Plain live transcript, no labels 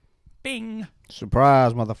Bing.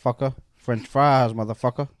 Surprise, motherfucker. French fries,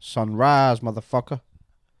 motherfucker. Sunrise, motherfucker.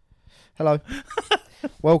 Hello.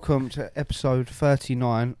 Welcome to episode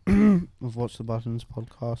 39 of What's the Buttons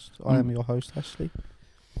podcast. I am your host, Ashley.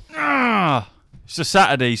 It's a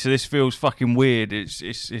Saturday, so this feels fucking weird.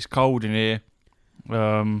 It's cold in here.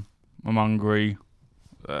 I'm hungry.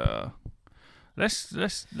 Let's I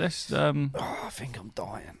think I'm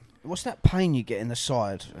dying. What's that pain you get in the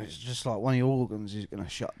side? It's just like one of your organs is going to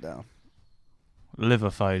shut down.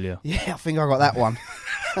 liver failure. Yeah, I think I got that one.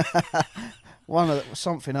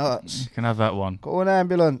 Something hurts. You can have that one. Got an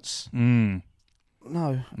ambulance. No,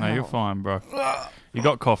 No. you're fine, bro. You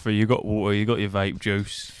got coffee, you got water, you got your vape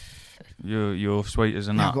juice. You're sweet as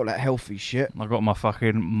a nut. I've got that healthy shit. I got my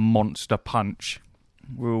fucking monster punch.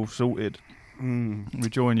 We're all sorted. We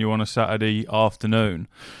join you on a Saturday afternoon.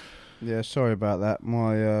 Yeah, sorry about that.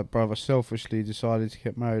 My brother selfishly decided to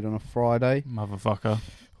get married on a Friday, Motherfucker.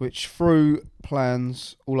 which threw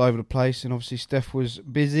plans all over the place. And obviously Steph was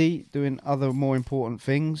busy doing other more important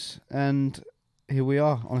things. And here we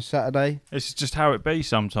are on a Saturday. It's just how it be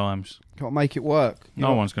sometimes. Got to make it work.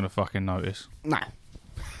 No one's going to fucking notice. Nah.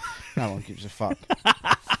 No one gives a fuck.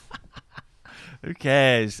 Who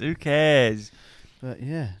cares? Who cares? But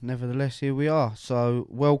yeah, nevertheless, here we are. So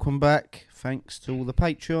welcome back. Thanks to all the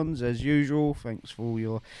Patreons, as usual. Thanks for all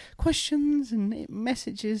your questions and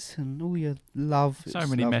messages and all your love. So It's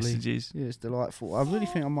many lovely. messages. Yeah, it's delightful. I really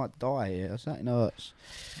think I might die here. Something hurts.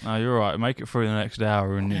 No, you're right. Make it through the next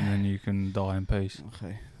hour and then you can die in peace.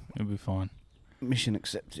 Okay. You'll be fine. Mission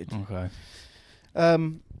accepted. Okay.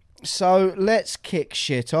 So let's kick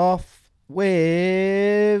shit off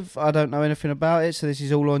with... I don't know anything about it, so this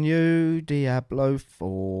is all on you. Diablo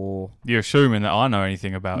 4. You're assuming that I know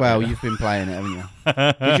anything about it. Well, you've been playing it, haven't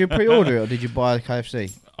you? Did you pre-order it or did you buy the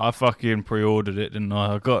KFC? I fucking pre-ordered it, didn't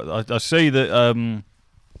I? I see that.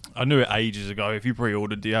 I knew it ages ago. If you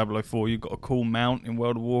pre-ordered Diablo 4, you got a cool mount in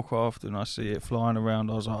World of Warcraft, and I see it flying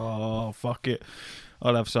around. I was like, oh fuck it,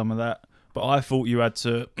 I'll have some of that. But I thought you had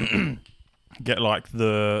to get like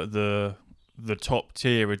the top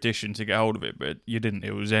tier edition to get hold of it, but you didn't.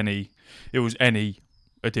 It was any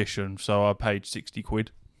edition. So I paid £60.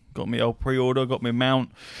 Got me old pre-order, got me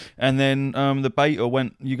mount, and then the beta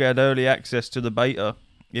went. You get early access to the beta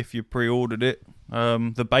if you pre-ordered it.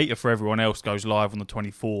 The beta for everyone else goes live on the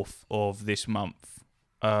 24th of this month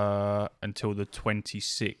until the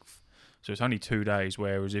 26th. So it's only 2 days.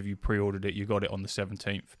 Whereas if you pre-ordered it, you got it on the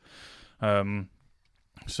 17th.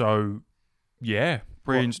 So yeah,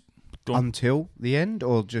 until the end,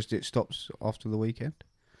 or just it stops after the weekend?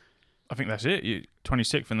 I think that's it.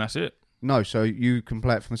 26th, and that's it. No, so you can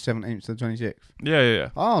play it from the 17th to the 26th? Yeah.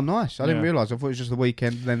 Oh, nice. I didn't Yeah. realise. I thought it was just the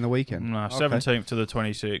weekend, then the weekend. No, Okay. 17th to the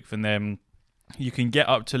 26th, and then you can get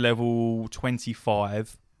up to level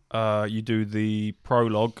 25. You do the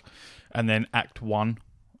prologue, and then Act 1,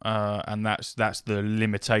 and that's the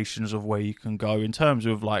limitations of where you can go. In terms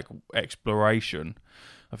of, like, exploration,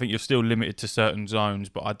 I think you're still limited to certain zones,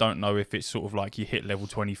 but I don't know if it's sort of like you hit level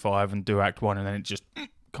 25 and do Act 1, and then it just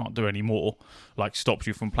can't do any more, like stops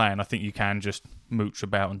you from playing. I think you can just mooch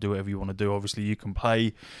about and do whatever you want to do. Obviously, you can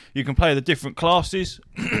play the different classes.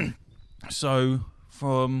 So,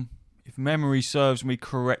 if memory serves me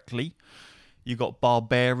correctly, you got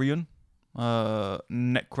Barbarian,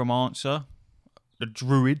 Necromancer, the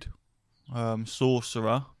Druid,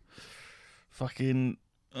 Sorcerer, fucking...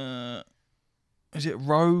 is it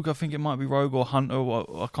Rogue? I think it might be Rogue or Hunter.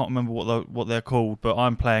 I can't remember what they're called, but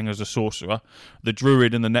I'm playing as a Sorcerer. The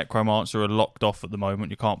Druid and the Necromancer are locked off at the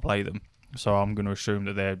moment. You can't play them. So I'm going to assume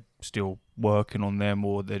that they're still working on them,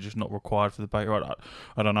 or they're just not required for the beta.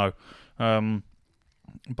 I don't know.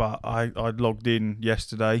 But I logged in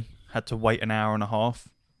yesterday. Had to wait an hour and a half,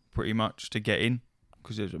 pretty much, to get in,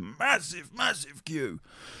 because there's a massive queue.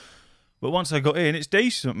 But once I got in, it's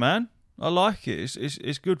decent, man. I like it.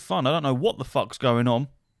 It's good fun. I don't know what the fuck's going on.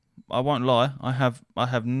 I won't lie. I have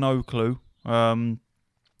no clue. I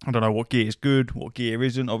don't know what gear is good, what gear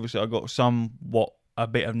isn't. Obviously, I got a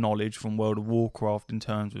bit of knowledge from World of Warcraft in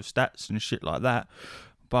terms of stats and shit like that.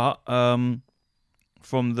 But from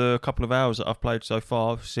the couple of hours that I've played so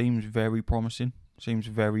far, seems very promising. Seems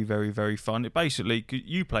very, very, very fun. It basically,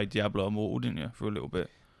 you played Diablo Immortal, didn't you, for a little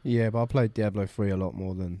bit? Yeah, but I played Diablo 3 a lot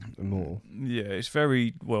more than Immortal. Yeah, it's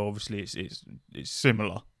very well. Obviously, it's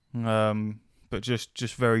similar, but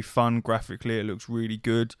just very fun graphically. It looks really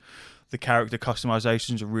good. The character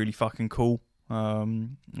customizations are really fucking cool. All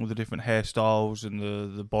the different hairstyles and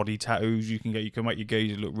the body tattoos you can get. You can make your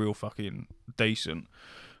geezer look real fucking decent.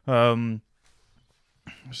 So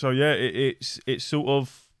yeah, it's sort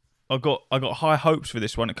of I got high hopes for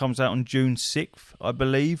this one. It comes out on June 6th, I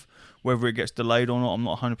believe. Whether it gets delayed or not, I'm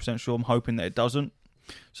not 100% sure. I'm hoping that it doesn't.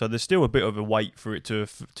 So there's still a bit of a wait for it to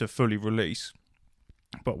fully release.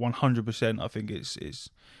 But 100%, I think it's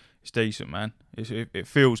decent, man. It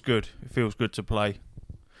feels good. It feels good to play.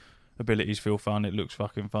 Abilities feel fun. It looks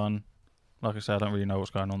fucking fun. Like I said, I don't really know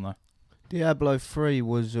what's going on though. Diablo 3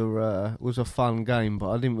 was a fun game,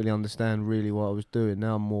 but I didn't really understand really what I was doing.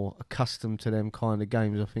 Now I'm more accustomed to them kind of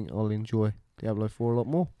games. I think I'll enjoy Diablo 4 a lot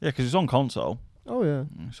more. Yeah, because it's on console. Oh yeah,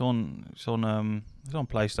 it's on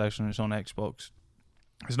PlayStation. It's on Xbox.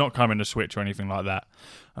 It's not coming to Switch or anything like that.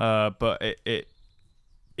 But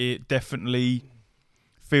it definitely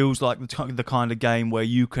feels like the kind of game where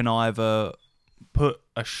you can either put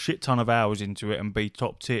a shit ton of hours into it and be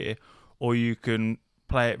top tier, or you can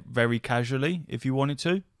play it very casually if you wanted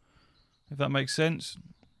to, if that makes sense.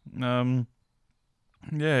 Yeah,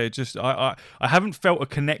 it just I haven't felt a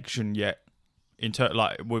connection yet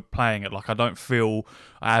like we're playing it. Like I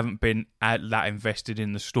haven't been that invested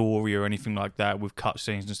in the story or anything like that with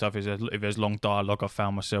cutscenes and stuff. If there's long dialogue, I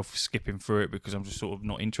found myself skipping through it because I'm just sort of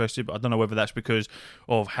not interested. But I don't know whether that's because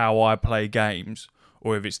of how I play games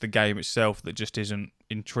or if it's the game itself that just isn't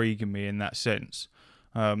intriguing me in that sense.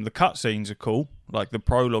 The cutscenes are cool. Like the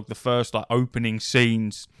prologue, the first like opening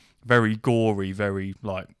scenes, very gory, very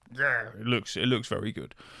like it looks very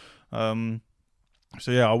good. So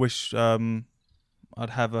yeah, I wish I'd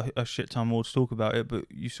have a shit ton more to talk about it, but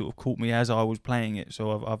you sort of caught me as I was playing it,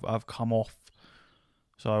 so I've come off.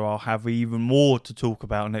 So I'll have even more to talk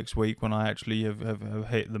about next week when I actually have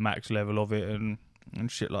hit the max level of it and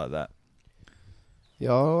shit like that.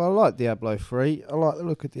 Yeah, I like Diablo 3. I like the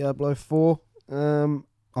look of Diablo 4.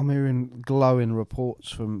 I'm hearing glowing reports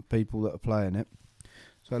from people that are playing it,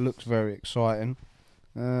 so it looks very exciting.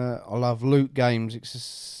 I love loot games.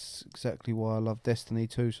 It's exactly why I love Destiny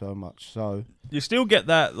 2 so much. So you still get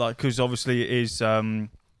that, like, because obviously it is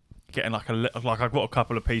getting like I've got a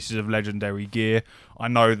couple of pieces of legendary gear. I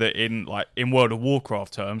know that in World of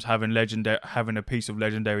Warcraft terms, having a piece of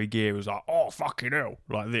legendary gear is like, oh fucking hell,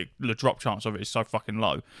 like the drop chance of it is so fucking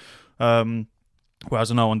low.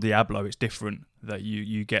 Whereas I know on Diablo it's different, that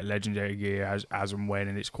you get legendary gear as and when,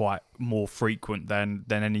 and it's quite more frequent than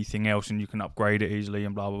anything else, and you can upgrade it easily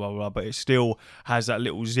and blah blah blah blah. But it still has that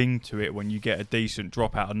little zing to it when you get a decent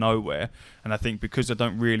drop out of nowhere. And I think because I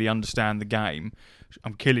don't really understand the game,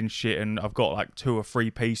 I'm killing shit, and I've got like 2 or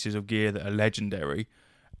 3 pieces of gear that are legendary,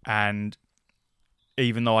 and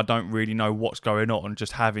even though I don't really know what's going on,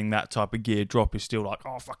 just having that type of gear drop is still like,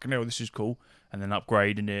 oh fucking hell, this is cool, and then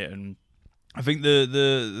upgrading it. And I think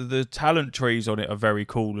the talent trees on it are very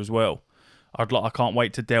cool as well. I can't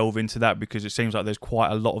wait to delve into that, because it seems like there's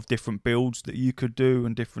quite a lot of different builds that you could do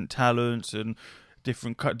and different talents and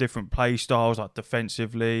different play styles, like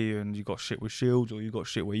defensively, and you got shit with shields, or you got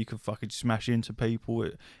shit where you can fucking smash into people.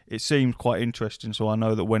 It seems quite interesting, so I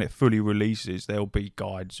know that when it fully releases, there'll be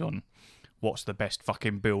guides on what's the best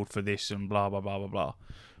fucking build for this and blah blah blah blah blah.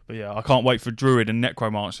 But yeah, I can't wait for Druid and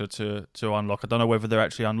Necromancer to unlock. I don't know whether they're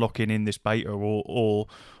actually unlocking in this beta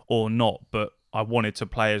or not, but I wanted to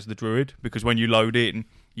play as the Druid, because when you load in,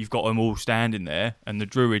 you've got them all standing there, and the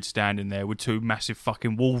Druid standing there with 2 massive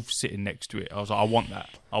fucking wolves sitting next to it. I was like, I want that.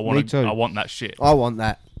 I want that shit. I want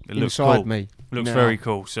that. It looks inside cool. me. It looks very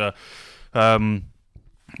cool. So,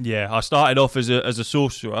 yeah, I started off as a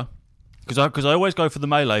sorcerer, because I always go for the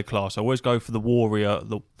melee class. I always go for the warrior.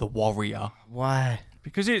 The warrior. Why?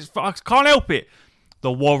 Because I can't help it.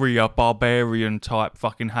 The warrior, barbarian type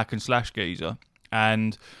fucking hack and slash geezer.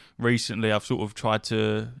 And recently I've sort of tried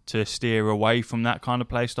to steer away from that kind of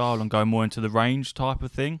play style and go more into the range type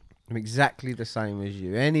of thing. I'm exactly the same as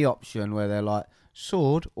you. Any option where they're like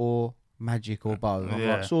sword or magic or bow. I'm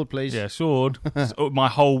like, sword please. Yeah, sword. My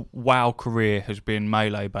whole WoW career has been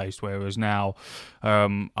melee based, whereas now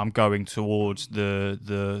I'm going towards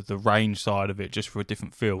the range side of it just for a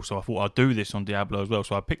different feel. So I thought I'd do this on Diablo as well.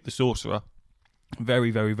 So I picked the sorcerer.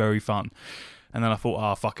 Very, very, very fun. And then I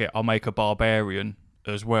thought, fuck it, I'll make a barbarian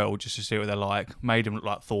as well, just to see what they're like. Made him look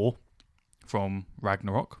like Thor from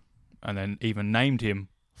Ragnarok, and then even named him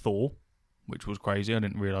Thor, which was crazy. I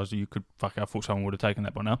didn't realise you could. I thought someone would have taken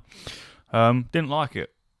that by now. Didn't like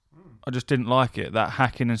it. I just didn't like it. That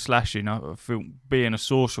hacking and slashing, I feel being a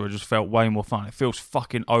sorcerer just felt way more fun. It feels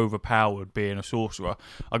fucking overpowered being a sorcerer.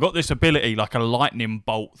 I got this ability, like a lightning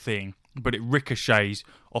bolt thing, but it ricochets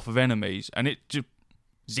off of enemies, and it just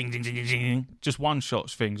zing, zing, zing, zing, zing, just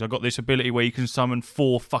one-shots things. I got this ability where you can summon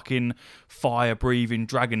 4 fucking fire-breathing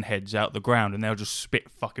dragon heads out the ground, and they'll just spit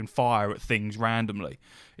fucking fire at things randomly.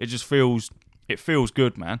 It feels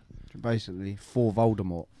good, man. Basically, 4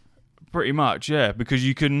 Voldemort. Pretty much, yeah, because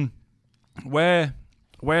you can where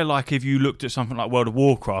like if you looked at something like World of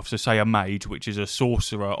Warcraft, so say a mage, which is a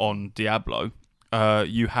sorcerer on Diablo,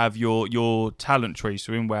 you have your talent tree.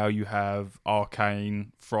 So in WoW you have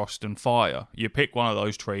Arcane, Frost and Fire. You pick one of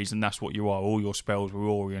those trees and that's what you are. All your spells will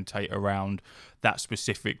orientate around that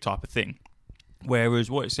specific type of thing. Whereas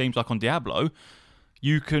what it seems like on Diablo,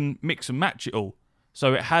 you can mix and match it all.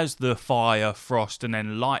 So it has the fire, frost, and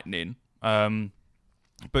then lightning.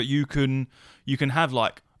 But you can have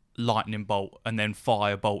like lightning bolt and then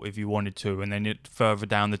fire bolt if you wanted to, and then further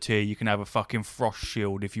down the tier you can have a fucking frost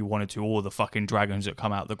shield if you wanted to, or the fucking dragons that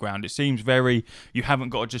come out of the ground. It seems very, you haven't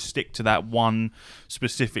got to just stick to that one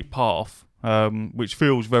specific path, which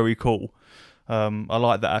feels very cool. I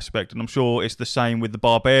like that aspect, and I'm sure it's the same with the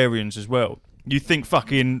barbarians as well. You think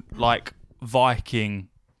fucking like Viking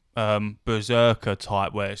berserker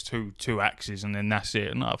type where it's two axes and then that's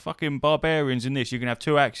it. No, fucking barbarians in this, you can have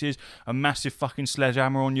 2 axes, a massive fucking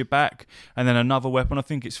sledgehammer on your back, and then another weapon. I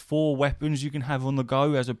think it's 4 weapons you can have on the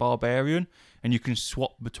go as a barbarian, and you can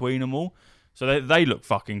swap between them all. So they look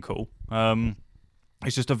fucking cool.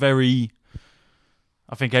 It's just a very,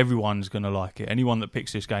 I think everyone's going to like it. Anyone that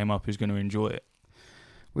picks this game up is going to enjoy it.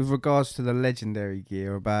 With regards to the legendary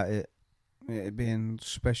gear, about it being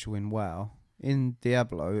special in WoW, in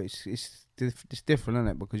Diablo, it's different, isn't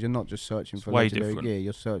it? Because you're not just searching for legendary gear.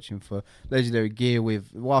 You're searching for legendary gear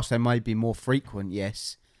with, whilst they may be more frequent,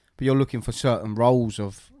 yes, but you're looking for certain roles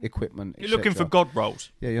of equipment. You're looking for god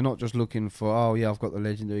rolls. Yeah, you're not just looking for, oh yeah, I've got the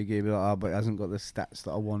legendary gear, but it hasn't got the stats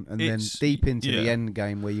that I want. And then deep into the end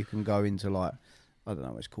game where you can go into like, I don't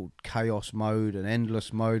know, it's called chaos mode and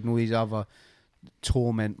endless mode and all these other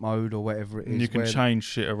torment mode or whatever it is. And you can change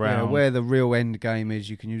shit around. Yeah, where the real end game is,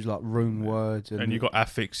 you can use like rune words. And you've got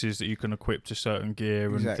affixes that you can equip to certain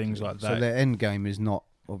gear and things like that. So the end game is not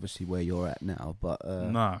obviously where you're at now, but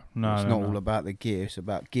it's not all about the gear. It's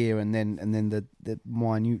about gear and then the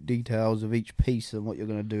minute details of each piece and what you're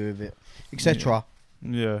going to do with it, etc.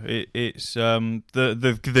 Yeah, it's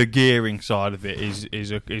the gearing side of it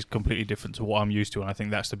is completely different to what I'm used to, and I think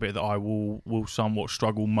that's the bit that I will somewhat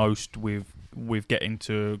struggle most with getting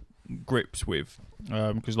to grips with,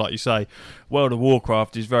 because like you say, World of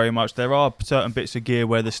Warcraft is very much, there are certain bits of gear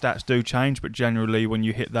where the stats do change, but generally when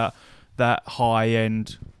you hit that high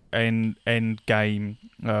end game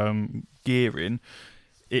gearing,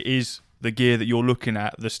 it is the gear that you're looking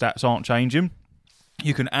at, the stats aren't changing.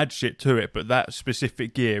 You can add shit to it, but that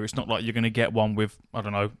specific gear, it's not like you're going to get one with, I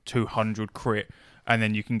don't know, 200 crit, and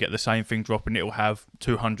then you can get the same thing drop and it'll have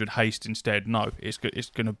 200 haste instead. No, it's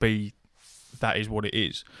going to be, that is what it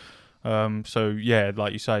is. So yeah,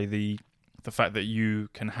 like you say, the fact that you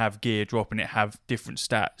can have gear drop and it have different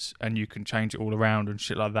stats and you can change it all around and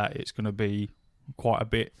shit like that, it's going to be quite a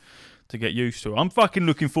bit to get used to. I'm fucking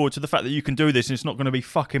looking forward to the fact that you can do this and it's not going to be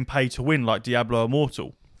fucking pay to win like Diablo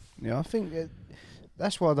Immortal. Yeah, I think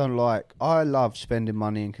that's what I don't like. I love spending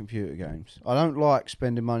money in computer games. I don't like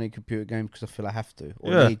spending money in computer games because I feel I have to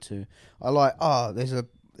or need to. I like, there's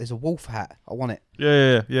a wolf hat. I want it.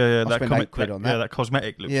 Yeah. I spend £8 on that. Yeah, that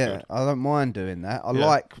cosmetic looks good. I don't mind doing that. I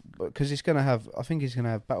like, because it's going to have, I think it's going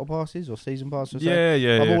to have battle passes or season passes or something.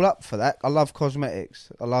 Yeah. I'm all up for that. I love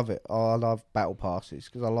cosmetics. I love it. I love battle passes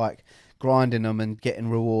because I like grinding them and getting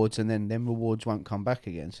rewards, and then them rewards won't come back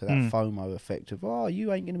again. So that FOMO effect of,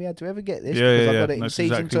 you ain't going to be able to ever get this because I got it in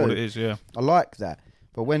season 2. What it is, yeah. I like that.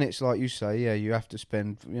 But when it's like you say, you have to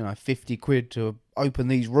spend, £50 to open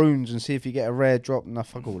these runes and see if you get a rare drop, and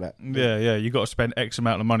fuck all that. Yeah, you got to spend X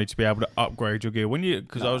amount of money to be able to upgrade your gear.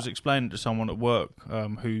 Because I was explaining to someone at work,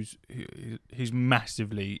 he's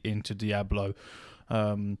massively into Diablo,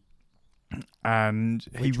 and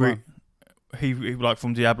he like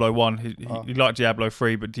from Diablo 1, he liked Diablo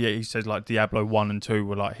 3, but he says like Diablo 1 and 2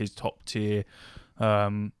 were like his top tier.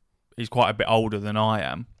 He's quite a bit older than I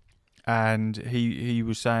am. And he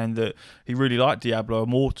was saying that he really liked Diablo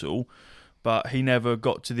Immortal, but he never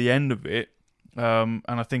got to the end of it. And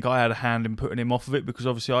I think I had a hand in putting him off of it because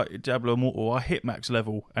obviously Diablo Immortal, I hit max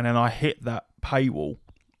level and then I hit that paywall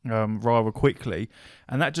rather quickly,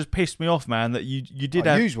 and that just pissed me off, man. That you did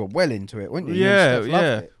have... You were well into it, weren't you?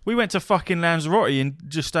 Yeah. We went to fucking Lanzarote and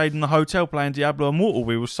just stayed in the hotel playing Diablo Immortal.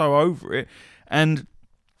 We were so over it, and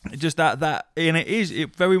just that and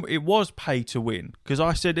it was pay to win, because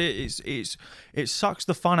I said it sucks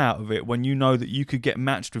the fun out of it when you know that you could get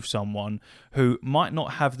matched with someone who might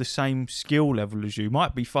not have the same skill level as you,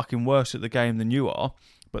 might be fucking worse at the game than you are,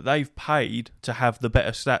 but they've paid to have the better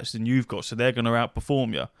stats than you've got, so they're going to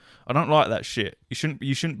outperform you. I don't like that shit. You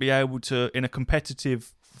shouldn't be able to, in a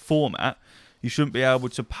competitive format, you shouldn't be able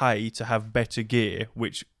to pay to have better gear,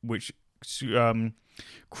 which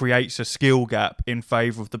creates a skill gap in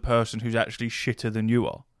favour of the person who's actually shitter than you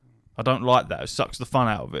are. I don't like that. It sucks the fun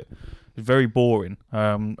out of it. It's very boring.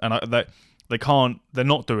 They're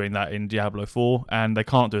not doing that in Diablo 4, and they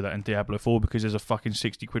can't do that in Diablo 4 because there's a fucking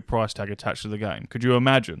 60 quid price tag attached to the game. Could you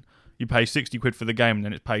imagine? You pay 60 quid for the game and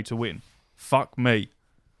then it's pay to win. Fuck me.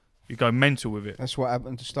 You go mental with it. That's what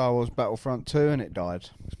happened to Star Wars Battlefront 2 and it died.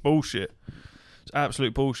 It's bullshit. It's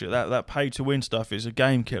absolute bullshit. That pay to win stuff is a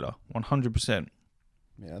game killer, 100%.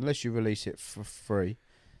 Yeah, unless you release it for free,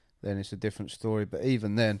 then it's a different story. But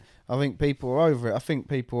even then, I think people are over it. I think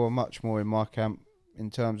people are much more in my camp in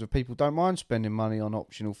terms of people don't mind spending money on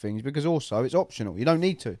optional things because also it's optional. You don't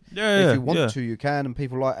need to. If you want to, you can, and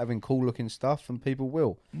people like having cool looking stuff and people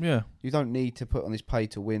will. Yeah. You don't need to put on this pay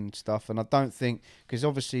to win stuff, and I don't think, because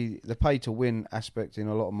obviously the pay to win aspect in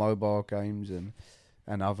a lot of mobile games and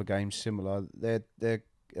other games similar, they're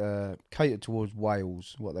catered towards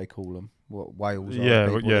whales, what they call them. What whales are,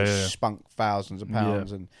 people that spunk thousands of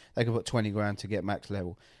pounds and they can put 20 grand to get max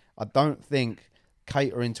level. I don't think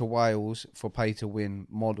catering to whales for pay to win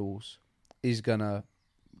models is gonna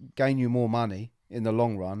gain you more money in the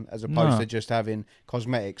long run as opposed to just having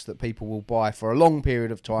cosmetics that people will buy for a long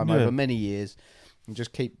period of time over many years and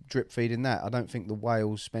just keep drip feeding that. I don't think the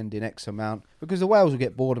whales spending X amount, because the whales will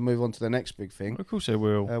get bored and move on to the next big thing. Of course they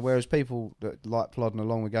will. Whereas people that like plodding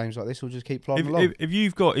along with games like this will just keep plodding along. If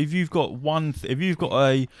you've got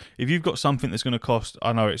something that's going to cost,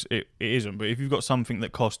 I know it isn't, but if you've got something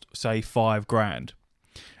that costs say $5,000,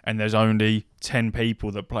 and there's only 10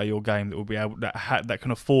 people that play your game that will be able that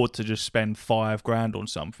can afford to just spend $5,000 on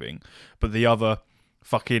something, but the other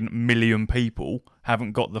fucking million people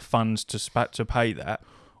haven't got the funds to pay that,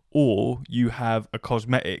 or you have a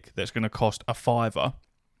cosmetic that's going to cost a $5,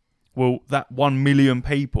 well, that 1 million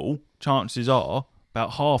people, chances are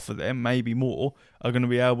about half of them, maybe more, are going to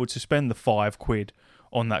be able to spend the £5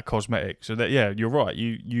 on that cosmetic. So that, yeah, you're right.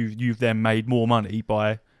 You've then made more money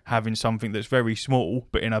by having something that's very small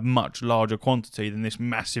but in a much larger quantity than this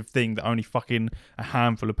massive thing that only fucking a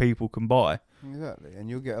handful of people can buy. Exactly, and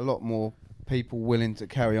you'll get a lot more people willing to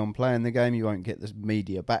carry on playing the game. You won't get this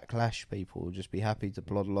media backlash. People will just be happy to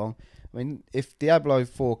plod along. I mean, if Diablo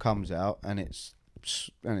 4 comes out and it's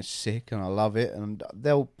sick and I love it, and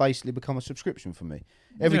they'll basically become a subscription for me.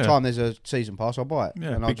 Every time there's a season pass, I'll buy it,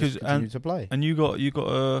 and I'll just continue to play. And you got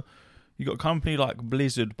a company like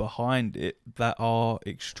Blizzard behind it that are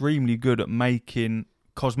extremely good at making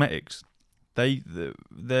cosmetics.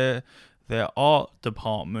 Their art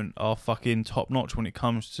department are fucking top notch when it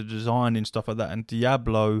comes to design and stuff like that. And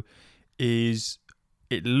Diablo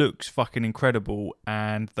it looks fucking incredible,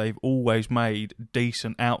 and they've always made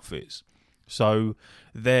decent outfits. So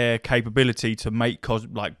their capability to make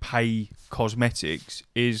pay cosmetics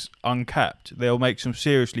is uncapped. They'll make some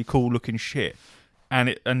seriously cool looking shit.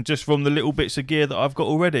 And just from the little bits of gear that I've got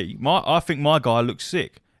already, I think my guy looks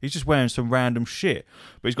sick. He's just wearing some random shit,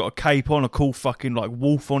 but he's got a cape on, a cool fucking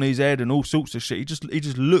wolf on his head, and all sorts of shit. He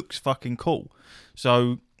just looks fucking cool.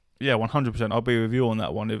 So yeah, 100%. I'll be with you on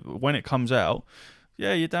that one. When it comes out,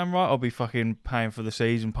 yeah, you're damn right. I'll be fucking paying for the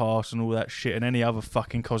season pass and all that shit and any other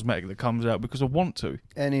fucking cosmetic that comes out because I want to.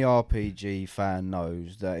 Any RPG fan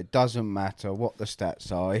knows that it doesn't matter what the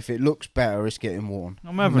stats are. If it looks better, it's getting worn.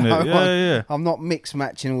 I'm having it. Yeah. I'm not mix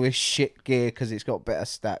matching all this shit gear because it's got better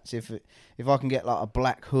stats. If I can get like a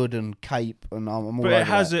black hood and cape, and I'm all but it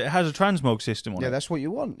has a transmog system on it. Yeah, that's what you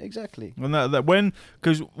want exactly. And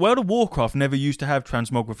because World of Warcraft never used to have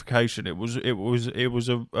transmogrification. It was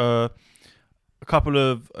a couple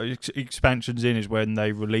of expansions in is when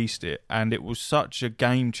they released it, and it was such a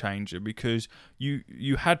game changer because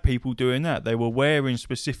you had people doing that. They were wearing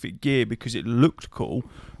specific gear because it looked cool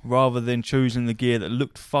rather than choosing the gear that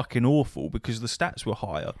looked fucking awful because the stats were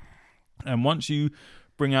higher. And once you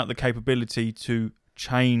bring out the capability to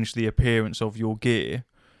change the appearance of your gear,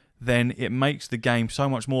 then it makes the game so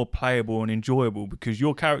much more playable and enjoyable because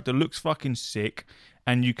your character looks fucking sick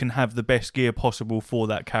and you can have the best gear possible for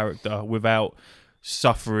that character without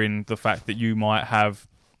suffering the fact that you might have,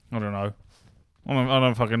 I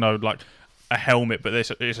don't fucking know, like a helmet, but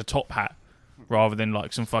it's a top hat rather than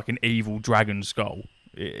like some fucking evil dragon skull.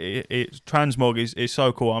 Transmog is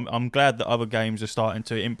so cool. I'm glad that other games are starting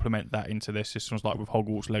to implement that into their systems, like with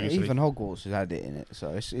Hogwarts Legacy. Yeah, even Hogwarts has had it in it, so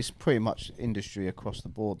it's pretty much industry across the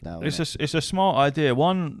board now. It's a smart idea.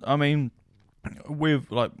 One, I mean,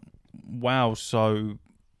 with like WoW, so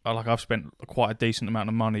I've spent quite a decent amount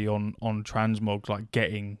of money on transmogs, like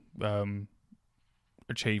getting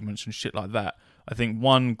achievements and shit like that. I think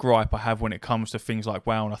one gripe I have when it comes to things like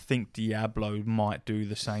WoW, and I think Diablo might do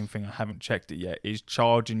the same thing, I haven't checked it yet, is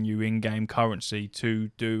charging you in-game currency to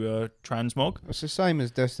do a transmog. It's the same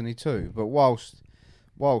as Destiny 2, but whilst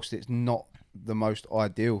it's not the most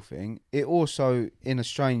ideal thing, it also, in a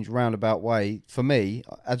strange roundabout way, for me,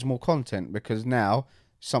 adds more content, because now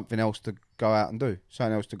something else to go out and do,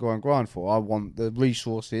 something else to go and grind for. I want the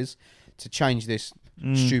resources to change this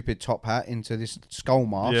stupid top hat into this skull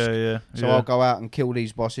mask. So I'll go out and kill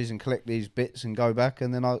these bosses and collect these bits and go back,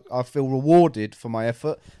 and then I feel rewarded for my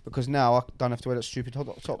effort, because now I don't have to wear that stupid top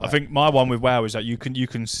hat. I think my one with WoW is that you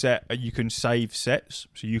can save sets,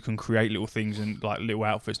 so you can create little things and like little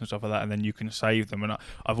outfits and stuff like that, and then you can save them. And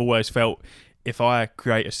I've always felt if I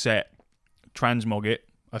create a set, transmog it,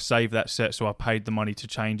 I save that set, so I paid the money to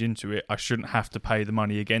change into it. I shouldn't have to pay the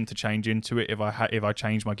money again to change into it if I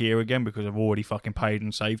change my gear again, because I've already fucking paid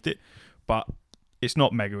and saved it. But it's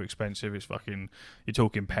not mega expensive. It's fucking, you're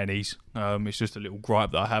talking pennies. It's just a little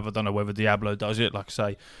gripe that I have. I don't know whether Diablo does it. Like I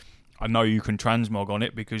say, I know you can transmog on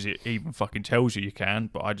it because it even fucking tells you can,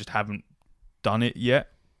 but I just haven't done it yet.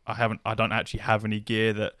 I don't actually have any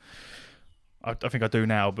gear that. I think I do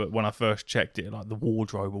now, but when I first checked it, like the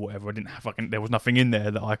wardrobe or whatever, I didn't have there was nothing in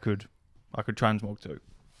there that I could transmog to.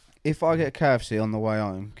 If I get KFC on the way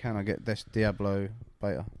home, can I get this Diablo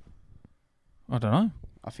beta? I don't know.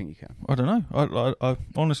 I think you can. I don't know. I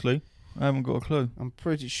honestly, I haven't got a clue. I'm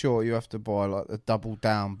pretty sure you have to buy like a double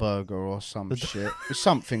down burger or some shit. It's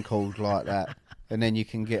something called like that, and then you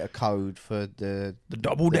can get a code for the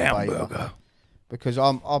double down burger. Because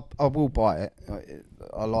I will buy it.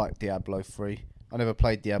 I like Diablo 3. I never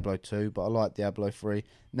played Diablo 2, but I like Diablo 3.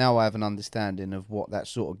 Now I have an understanding of what that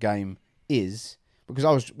sort of game is.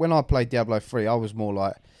 Because when I played Diablo 3, I was more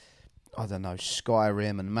like, I don't know,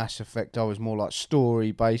 Skyrim and Mass Effect. I was more like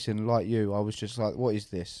story based, and like you, I was just like, what is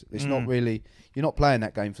this? It's not really. You're not playing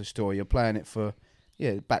that game for story. You're playing it for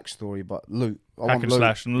backstory, but loot. I want loot.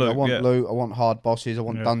 Slash and loot. I want loot. I want hard bosses. I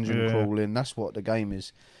want dungeon crawling. That's what the game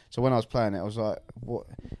is. So when I was playing it, I was like, what?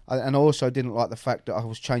 And I also didn't like the fact that I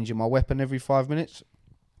was changing my weapon every 5 minutes.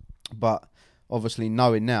 But obviously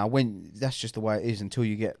knowing now, when that's just the way it is until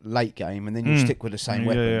you get late game, and then you stick with the same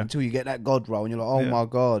weapon until you get that god roll, and you're like, oh my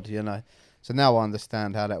god, you know. So now I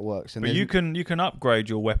understand how that works. And but you can upgrade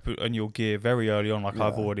your weapon and your gear very early on. Like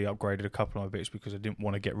I've already upgraded a couple of my bits because I didn't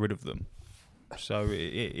want to get rid of them. So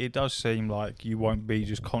it does seem like you won't be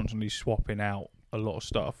just constantly swapping out a lot of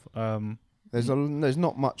stuff. There's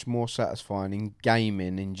not much more satisfying in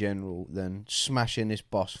gaming in general than smashing this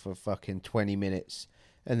boss for fucking 20 minutes,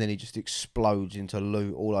 and then he just explodes into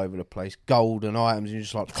loot all over the place, gold and items, and you're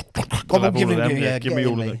just like, give me all of that. Give me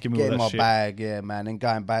all that my shit. Bag, yeah, man, and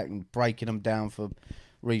going back and breaking them down for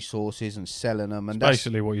resources and selling them. And that's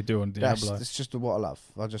basically what you do on Diablo. That's just what I love.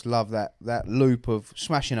 I just love that loop of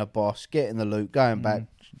smashing a boss, getting the loot, going back,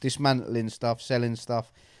 dismantling stuff, selling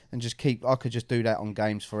stuff. And I could just do that on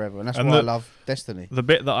games forever. And that's why I love Destiny. The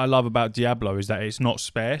bit that I love about Diablo is that it's not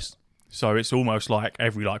sparse. So it's almost like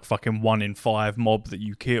every fucking 1 in 5 mob that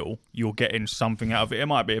you kill, you're getting something out of it. It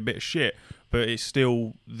might be a bit of shit, but it's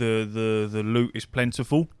still, the loot is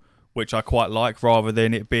plentiful, which I quite like, rather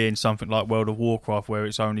than it being something like World of Warcraft where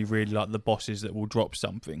it's only really like the bosses that will drop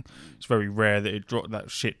something. It's very rare that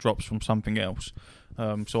that shit drops from something else.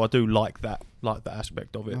 So I do like that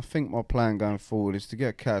aspect of it. I think my plan going forward is to get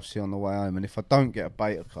a KFC on the way home, and if I don't get a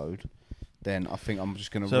beta code, then I think I'm just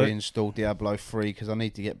going to reinstall Diablo 3 because I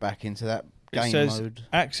need to get back into that game mode.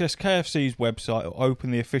 Access KFC's website or open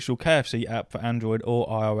the official KFC app for Android or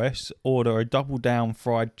iOS, order a double down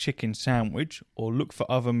fried chicken sandwich, or look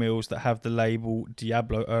for other meals that have the label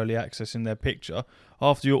Diablo Early Access in their picture.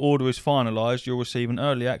 After your order is finalised, you'll receive an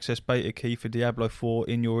early access beta key for Diablo 4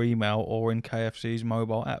 in your email or in KFC's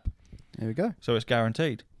mobile app. There we go. So it's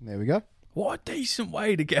guaranteed. There we go. What a decent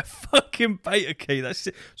way to get a fucking beta key.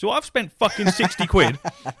 So I've spent fucking 60 quid.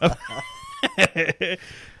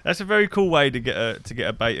 That's a very cool way to get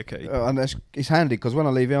a beta key. And it's handy because when I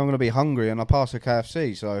leave here, I'm going to be hungry and I pass a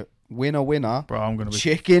KFC. So winner, bro. I'm going to be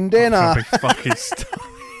chicken dinner. I'm gonna be fucking stuffed.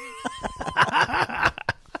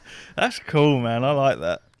 That's cool, man. I like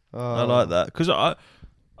that. I like that because I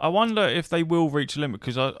wonder if they will reach a limit,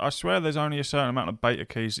 because I swear there's only a certain amount of beta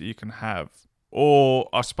keys that you can have, or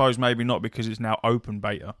I suppose maybe not because it's now open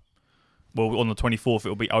beta. Well, on the 24th,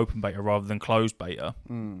 it'll be open beta rather than closed beta.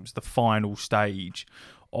 It's the final stage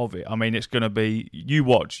of it. I mean, it's going to be,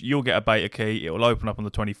 you'll get a beta key, it'll open up on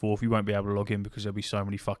the 24th, you won't be able to log in because there'll be so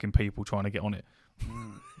many fucking people trying to get on it.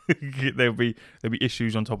 There'll be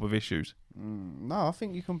issues on top of issues. No, I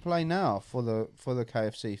think you can play now for the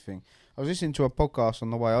KFC thing. I was listening to a podcast on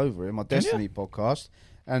the way over here, my Destiny podcast,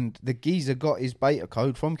 And the geezer got his beta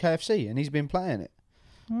code from KFC, and he's been playing it.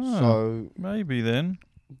 Oh, So maybe then.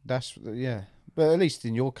 that's yeah. But at least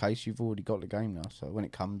in your case, you've already got the game now. So when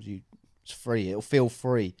it comes, it's free. It'll feel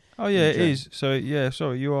free. Oh yeah, it is. So yeah,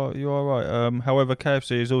 sorry, you are right. However,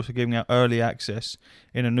 KFC is also giving out early access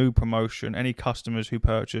in a new promotion. Any customers who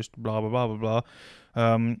purchased blah blah blah blah blah.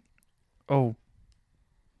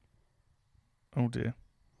 Oh dear.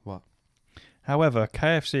 What? However,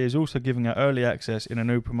 KFC is also giving out early access in a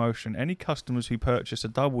new promotion. Any customers who purchase a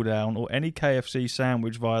Double Down or any KFC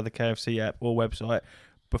sandwich via the KFC app or website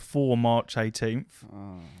before March 18th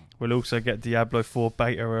will also get Diablo 4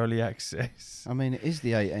 beta early access. I mean, it is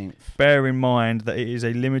the 18th. Bear in mind that it is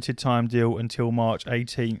a limited time deal until March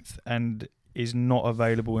 18th and is not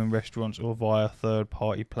available in restaurants or via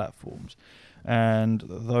third-party platforms. And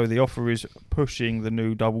though the offer is pushing the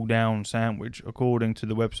new Double Down sandwich, according to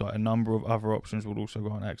the website, a number of other options will also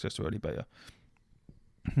grant access to early beta.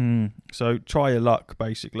 So try your luck,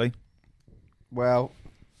 basically. Well,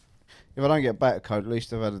 if I don't get beta code, at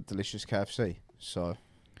least I've had a delicious KFC. So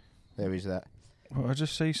there is that. Well, I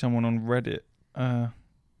just see someone on Reddit. I'm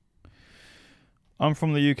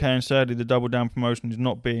from the UK and sadly the Double Down promotion is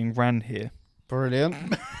not being ran here. Brilliant.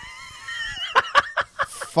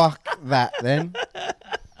 Fuck that then.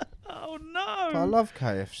 Oh no! I love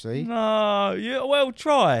KFC. No, yeah. Well,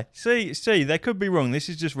 try. See. They could be wrong. This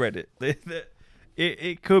is just Reddit.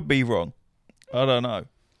 It could be wrong. I don't know.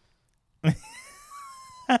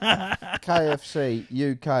 KFC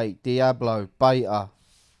UK Diablo beta.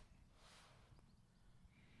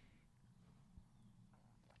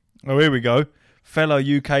 Oh, here we go. Fellow UK.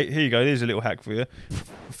 Here you go. Here's a little hack for you.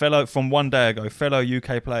 Fellow from one day ago. Fellow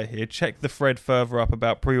UK player here. Check the thread further up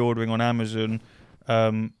about pre-ordering on Amazon.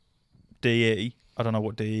 DE. I don't know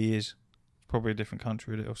what DE is. Probably a different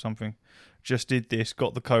country or something. Just did this.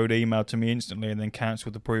 Got the code emailed to me instantly and then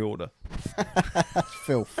cancelled the pre-order.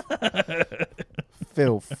 Filth.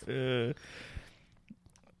 Filth. Did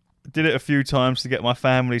it a few times to get my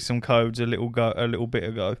family some codes a little bit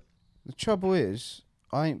ago. The trouble is,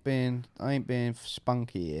 I ain't being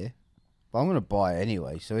spunky here, but I'm gonna buy it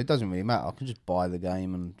anyway, so it doesn't really matter. I can just buy the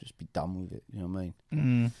game and just be done with it. You know what I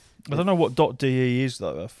mean? I don't know what .de is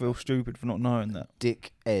though. I feel stupid for not knowing that.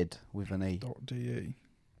 Dick Ed with an E. .de.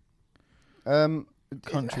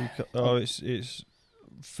 Country. It's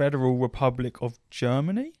Federal Republic of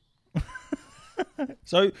Germany.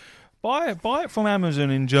 So buy it from Amazon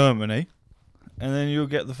in Germany, and then you'll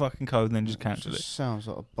get the fucking code, and then just cancel it. Sounds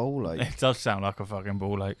like a ball ache. It does sound like a fucking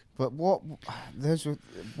ball ache. But what version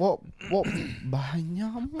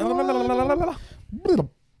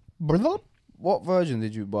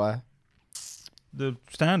did you buy? The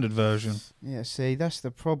standard version. Yeah, see, that's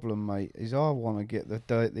the problem, mate. Is I want to get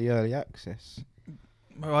the early access.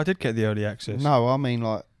 Well, I did get the early access. No, I mean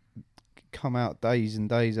like come out days and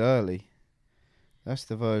days early. That's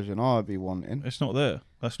the version I'd be wanting. It's not there.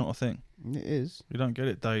 That's not a thing. It is. You don't get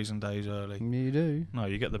it days and days early. You do. No,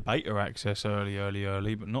 you get the beta access early,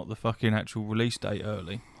 but not the fucking actual release date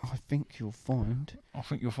early. I think you'll find. I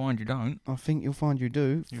think you'll find you don't. I think you'll find you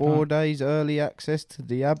do. You 4 don't. days early access to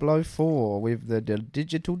Diablo 4 with the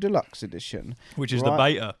digital deluxe edition. Which is the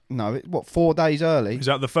beta. No, 4 days early? Is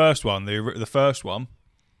that the first one? The first one?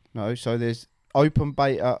 No, so there's open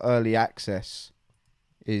beta early access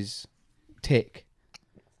is tick.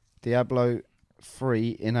 Diablo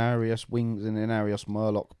 3 Inarius Wings and Inarius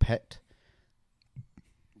Murloc Pet.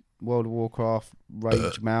 World of Warcraft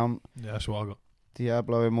Rage Mount. Yeah, that's what I got.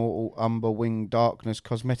 Diablo Immortal Umber Wing Darkness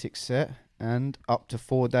cosmetic set. And up to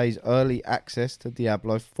 4 days early access to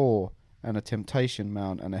Diablo 4. And a Temptation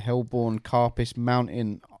Mount and a Hellborn Carpus Mount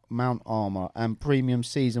Armor and Premium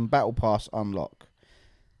Season Battle Pass unlock.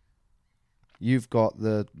 You've got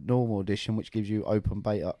the normal edition, which gives you open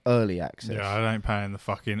beta early access. Yeah, I ain't paying the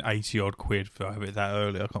fucking 80 odd quid for having it that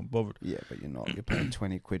early. I can't bother. Yeah, but you're not. You're paying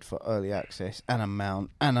 20 quid for early access and a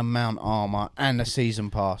mount armor and a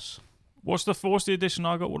season pass. What's the edition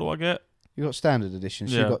I got? What do I get? You got standard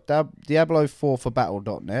editions. So Yeah. you got Diablo 4 for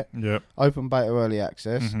Battle.net. Yep. Open beta early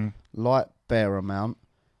access. Light bearer mount.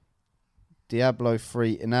 Diablo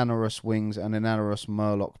 3 Inanimous Wings and Inanimous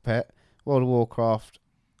Murloc Pet. World of Warcraft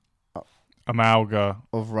Amalga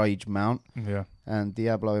of Rage mount. Yeah. And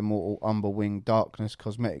Diablo Immortal Umber Wing Darkness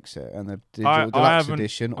cosmetic set. And the digital deluxe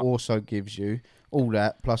edition also gives you all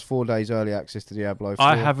that, plus 4 days early access to Diablo 4.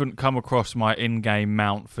 I haven't come across my in-game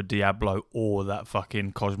mount for Diablo or that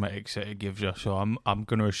fucking cosmetic set it gives you, so I'm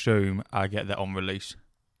going to assume I get that on release.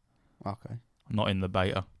 Okay. Not in the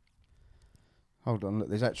beta. Hold on, look,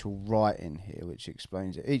 there's actual writing here which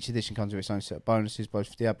explains it. Each edition comes with its own set of bonuses, both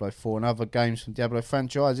for Diablo 4 and other games from Diablo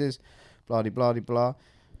franchises. Blah-de-blah-de-blah.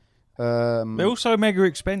 They're also mega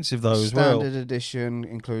expensive though as well. Standard edition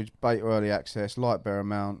includes beta early access, light bearer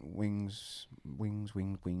mount, wings.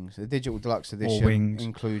 The digital deluxe edition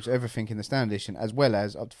includes everything in the standard edition, as well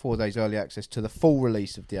as up to 4 days early access to the full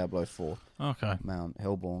release of Diablo 4. Okay. Mount,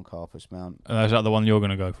 Hellborn, Carpus mount. Is that the one you're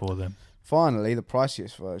going to go for then? Finally, the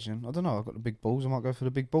priciest version. I don't know. I've got the big balls. I might go for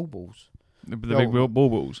the big balls. The big ball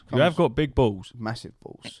balls. You have got big balls. Massive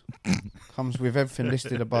balls. Comes with everything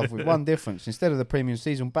listed above, with one difference. Instead of the premium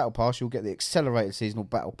seasonal battle pass, you'll get the accelerated seasonal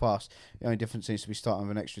battle pass. The only difference seems to be starting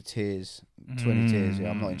with an extra tiers, 20 tiers. Yeah,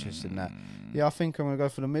 I'm not interested in that. Yeah, I think I'm going to go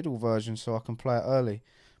for the middle version so I can play it early.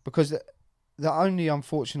 Because the only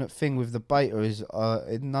unfortunate thing with the beta is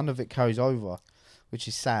none of it carries over, which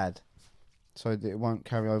is sad. So that it won't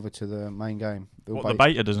carry over to the main game. The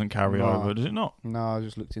beta doesn't carry over, does it not? No, I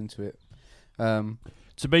just looked into it.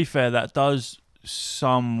 To be fair, that does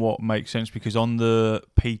somewhat make sense because on the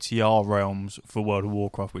PTR realms for World of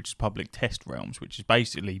Warcraft, which is public test realms, which is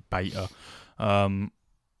basically beta,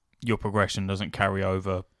 your progression doesn't carry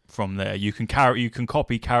over from there. You can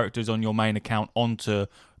copy characters on your main account onto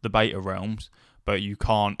the beta realms, but you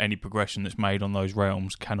can't. Any progression that's made on those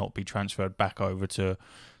realms cannot be transferred back over to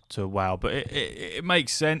WoW. But it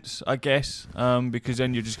makes sense, I guess, because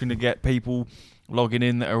then you're just going to get people logging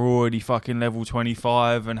in that are already fucking level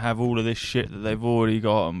 25 and have all of this shit that they've already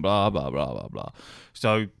got and blah, blah, blah, blah, blah.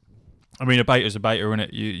 So, I mean, a beta's a beta, innit?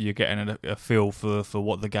 You're getting a feel for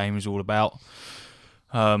what the game is all about.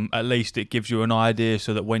 At least it gives you an idea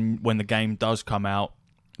so that when the game does come out,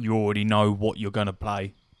 you already know what you're going to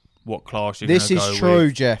play, what class you're going to go with. This is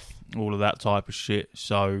true, Jeff. All of that type of shit.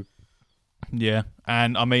 So, yeah.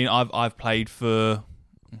 And, I mean, I've played for,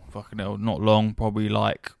 fucking hell, not long, probably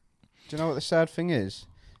like... Do you know what the sad thing is?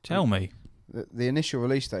 Tell me. The initial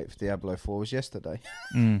release date for Diablo 4 was yesterday.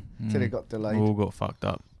 Till it got delayed. We all got fucked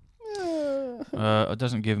up. It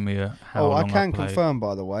doesn't give me a how long I can played. confirm,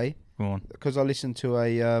 by the way. Go on. Because I listened to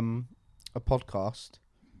a podcast,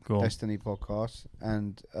 Go on. Destiny podcast,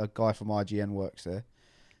 and a guy from IGN works there,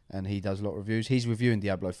 and he does a lot of reviews. He's reviewing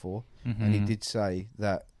Diablo 4, and he did say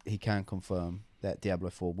that he can confirm that Diablo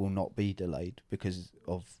 4 will not be delayed because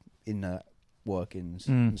of inner workings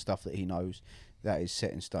and stuff that he knows. That is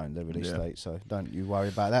set in stone, the release date, so don't you worry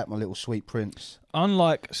about that, my little sweet prince.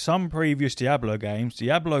 Unlike some previous Diablo games,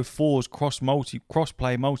 Diablo 4's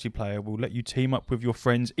cross-play multiplayer will let you team up with your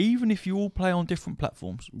friends even if you all play on different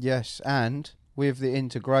platforms. Yes, and with the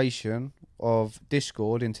integration of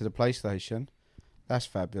Discord into the PlayStation, that's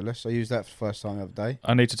fabulous. I used that for the first time the other day.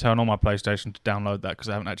 I need to turn on my PlayStation to download that because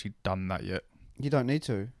I haven't actually done that yet. You don't need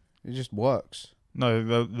to. It just works.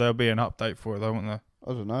 No, there'll be an update for it though, won't there?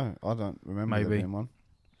 I don't know. I don't remember Maybe. there being one.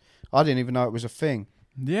 I didn't even know it was a thing.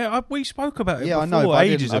 Yeah, we spoke about it before, I know, but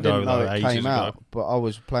ages I didn't know though, it came out. Ago. But I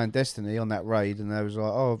was playing Destiny on that raid, and they was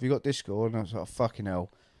like, "Oh, have you got Discord?" And I was like, "Fucking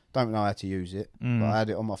hell, don't know how to use it." But I had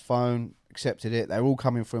it on my phone, accepted it. They're all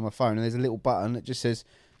coming through my phone, and there's a little button that just says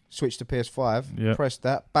switch to PS5. Yep. Press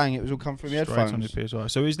that, bang! It was all coming through my Straight headphones. on your PS5.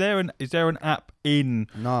 So is there an app in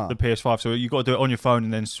Nah. the PS5? So you got to do it on your phone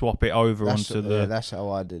and then swap it over onto the. Yeah, that's how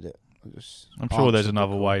I did it. I'm sure there's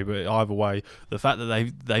another way, but either way, the fact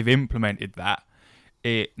that they've implemented that,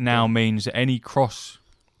 it now means that any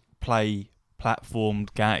cross-play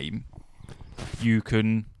platformed game, you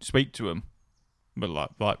can speak to them, but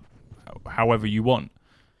like however you want.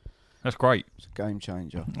 That's great. It's a game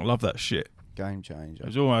changer. I love that shit. Game changer.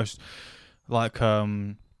 It's almost like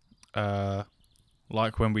when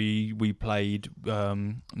we played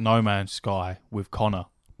No Man's Sky with Connor,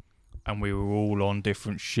 and we were all on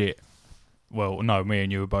different shit. Well, no, me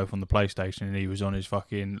and you were both on the PlayStation, and he was on his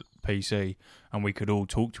fucking PC, and we could all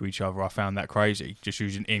talk to each other. I found that crazy, just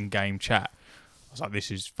using in-game chat. I was like,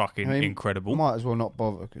 this is fucking incredible. I might as well not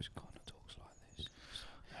bother because Connor talks like this.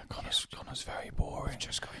 Connor's very boring.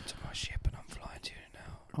 Just go into my ship and I'm flying to you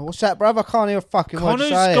now. Oh, what's that, bruv? I can't hear a fucking word you're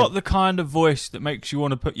saying. Connor's got the kind of voice that makes you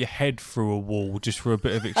want to put your head through a wall just for a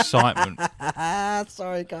bit of excitement.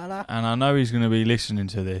 Sorry, Connor. And I know he's going to be listening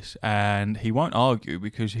to this, and he won't argue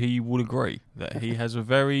because he would agree that he has a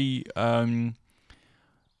very, I'd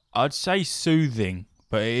say soothing,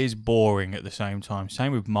 but it is boring at the same time.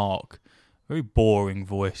 Same with Mark. Very boring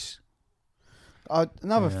voice.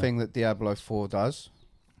 Another thing that Diablo 4 does,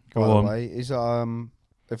 by the way, is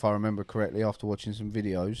if I remember correctly after watching some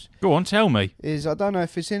videos. Go on, tell me. Is I don't know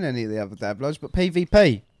if it's in any of the other Diablos, but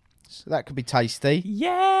PvP. So that could be tasty.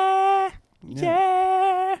 Yeah.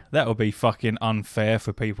 That would be fucking unfair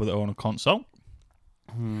for people that are on a console.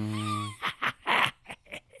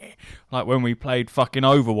 Like when we played fucking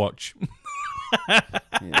Overwatch.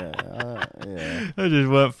 Yeah. That just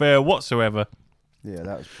weren't fair whatsoever. Yeah,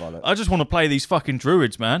 that was bollocks. I just want to play these fucking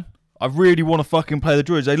druids, man. I really want to fucking play the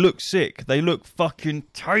druids. They look sick. They look fucking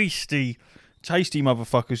tasty. Tasty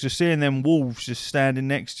motherfuckers. Just seeing them wolves just standing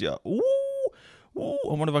next to you. Ooh. Ooh.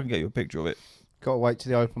 I wonder if I can get you a picture of it. Got to wait to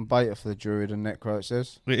the open beta for the Druid and Necro, it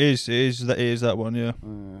says. It is that one, yeah.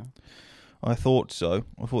 I thought so.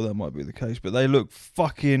 I thought that might be the case. But they look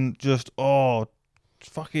fucking just,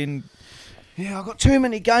 fucking... Yeah, I've got too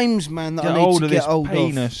many games, man, that I need to get hold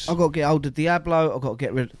penis. of. I've got to get hold of Diablo. I've got to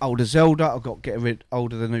get hold of Zelda. I've got to get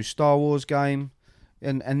hold of the new Star Wars game.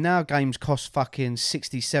 And now games cost fucking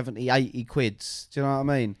 60, 70, 80 quids. Do you know what I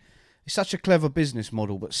mean? It's such a clever business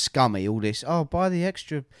model, but scummy, all this. Oh, buy the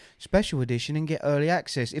extra special edition and get early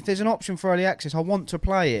access. If there's an option for early access, I want to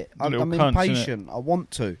play it. I'm impatient. I want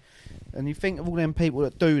to. And you think of all them people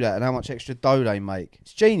that do that and how much extra dough they make.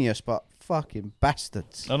 It's genius, but fucking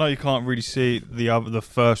bastards. I know you can't really see the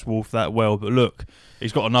first wolf that well, but look,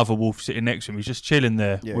 he's got another wolf sitting next to him. He's just chilling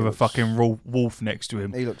there with a fucking wolf next to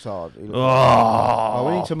him. He looks hard. Oh,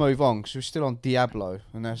 we need to move on because we're still on Diablo,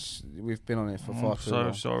 and we've been on it for far too long.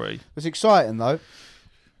 I'm so sorry. It's exciting though.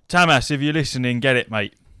 Tamas, if you're listening, get it,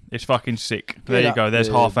 mate. It's fucking sick. There you go. There's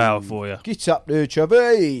half hour for you. Get up there,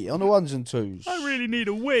 chubby, on the ones and twos. I really need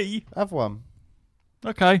a wee. Have one.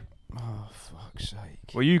 Okay. Oh, fuck's sake.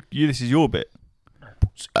 Well, you this is your bit.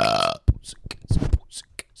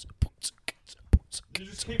 You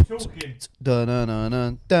just keep talking. Dun dun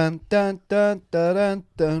dun dun dun dun dun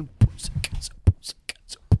dun.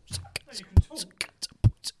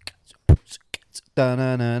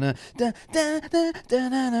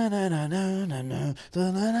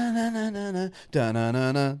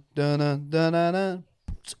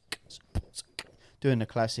 Doing the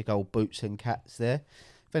classic old boots and cats there.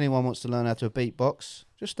 If anyone wants to learn how to beatbox,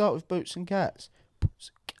 just start with boots and cats.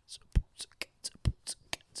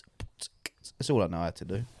 That's all I know how to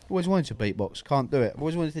do. Always wanted to beatbox, can't do it. I've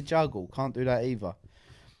always wanted to juggle, can't do that either.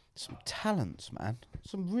 Some talents, man.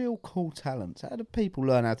 Some real cool talents. How do people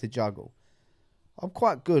learn how to juggle? I'm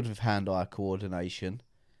quite good with hand-eye coordination.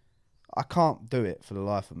 I can't do it for the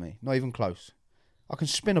life of me. Not even close. I can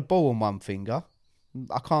spin a ball on one finger.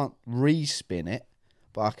 I can't re-spin it,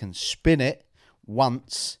 but I can spin it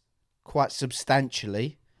once, quite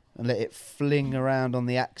substantially, and let it fling around on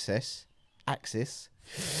the axis.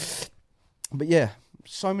 But yeah,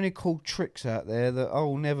 so many cool tricks out there that I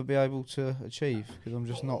will never be able to achieve because I'm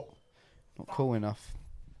just not cool enough.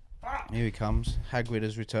 Here he comes. Hagrid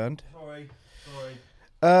has returned. Sorry.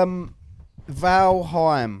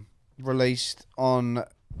 Valheim released on...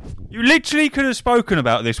 You literally could have spoken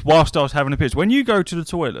about this whilst I was having a piss. When you go to the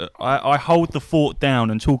toilet, I hold the fort down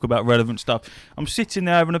and talk about relevant stuff. I'm sitting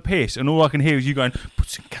there having a piss, and all I can hear is you going,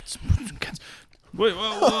 puts and cats. Wait,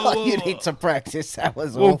 whoa. You need to practice. That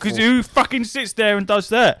was awful. Well, because who fucking sits there and does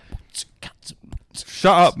that?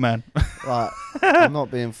 Shut up, man. Right, I'm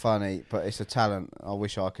not being funny, but it's a talent. I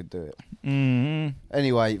wish I could do it. Mm-hmm.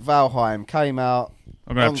 Anyway, Valheim came out.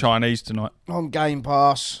 I'm going to have Chinese tonight. On Game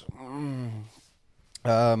Pass.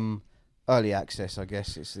 Early access, I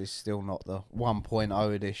guess. It's still not the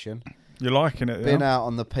 1.0 edition. You're liking it, Been out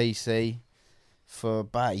on the PC for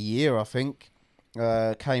about a year, I think.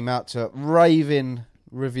 Came out to raving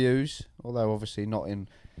reviews, although obviously not in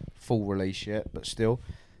full release yet, but still.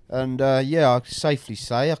 And I can safely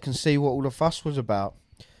say I can see what all the fuss was about.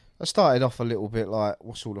 I started off a little bit like,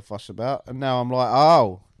 what's all the fuss about? And now I'm like,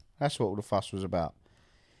 oh, that's what all the fuss was about.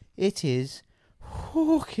 It is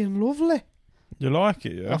fucking lovely. You like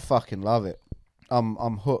it, yeah? I fucking love it. I'm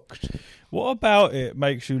hooked. What about it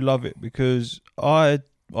makes you love it? Because I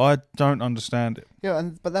don't understand it. Yeah,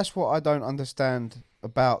 but that's what I don't understand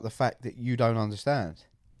about the fact that you don't understand.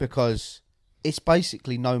 Because it's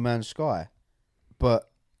basically No Man's Sky, but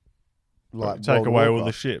like take away all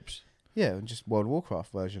the ships. Yeah, and just World of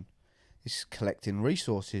Warcraft version. It's collecting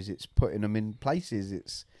resources. It's putting them in places.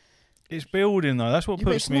 It's building though. That's what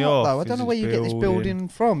puts me off. Though. I don't know where you get this building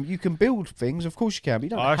from. You can build things, of course you can. But you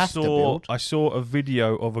don't have to build. I saw a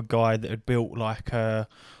video of a guy that had built like a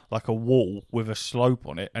wall with a slope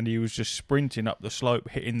on it, and he was just sprinting up the slope,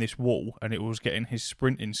 hitting this wall, and it was getting his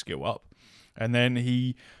sprinting skill up. And then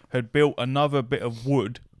he had built another bit of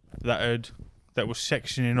wood that was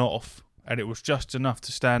sectioning off, and it was just enough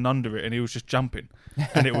to stand under it, and he was just jumping,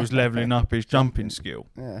 and it was leveling up his jumping skill.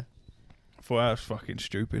 Yeah, I thought that was fucking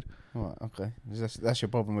stupid. Right, okay. That's your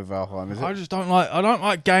problem with Valheim, is it? I just don't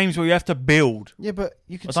like games where you have to build. Yeah, but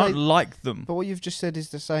you could I don't like them. But what you've just said is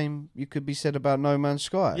the same you could be said about No Man's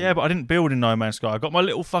Sky. Yeah, but I didn't build in No Man's Sky. I got my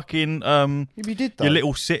little fucking you did though. your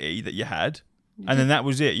little city that you had. And then that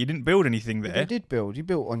was it. You didn't build anything there. You did build. You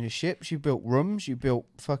built on your ships. You built rooms. You built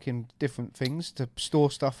fucking different things to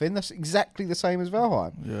store stuff in. That's exactly the same as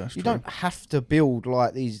Valheim. Yeah, you don't have to build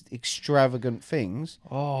like these extravagant things.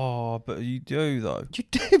 Oh, but you do though. You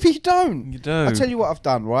do, but you don't. You do. I'll tell you what I've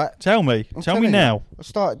done, right? Tell me. Tell me now. I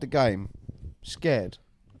started the game scared.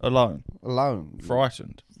 Alone.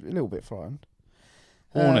 Frightened. A little bit frightened.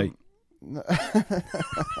 Horny.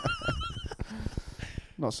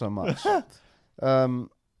 Not so much.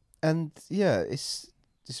 And yeah, it's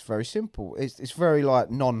very simple. It's very like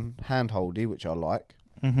non-handholdy, which I like.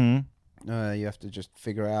 Mm-hmm. You have to just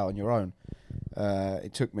figure it out on your own.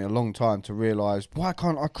 It took me a long time to realise, why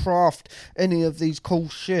can't I craft any of these cool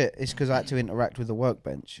shit? It's because I had to interact with the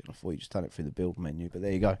workbench. I thought you just done it through the build menu, but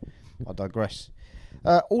there you go. I digress.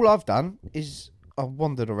 All I've done is I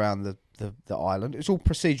wandered around the island. It's all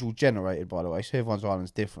procedural generated, by the way, so everyone's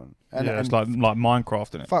island's different. And it's like Minecraft,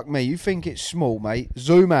 isn't it? Fuck me, you think it's small, mate?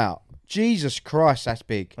 Zoom out. Jesus Christ, that's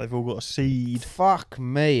big. They've all got a seed. Fuck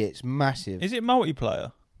me, it's massive. Is it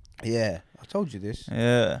multiplayer? Yeah, I told you this.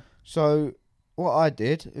 Yeah. So what I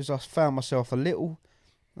did is I found myself a little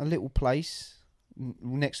place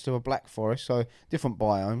next to a black forest. So different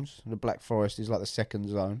biomes. The black forest is like the second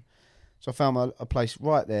zone. So I found a place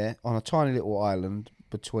right there on a tiny little island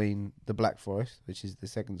between the black forest, which is the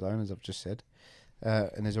second zone, as I've just said,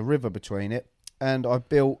 and there's a river between it. And I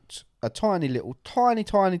built a tiny little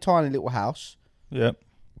house. Yep.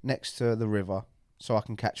 Next to the river, so I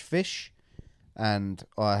can catch fish. And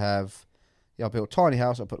I built a tiny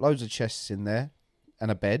house. I put loads of chests in there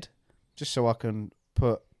and a bed, just so I can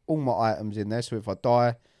put all my items in there. So if I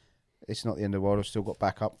die, it's not the end of the world. I've still got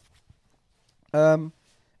backup.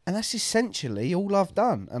 And that's essentially all I've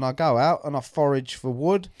done. And I go out and I forage for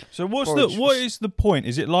wood. So what is the point?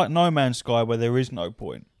 Is it like No Man's Sky where there is no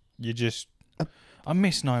point? You just... I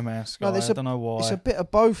miss No Man's Sky. I don't know why. It's a bit of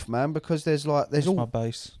both, man, because there's my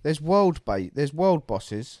base. There's world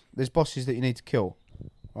bosses. There's bosses that you need to kill.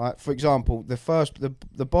 Right? For example,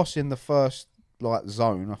 the boss in the first like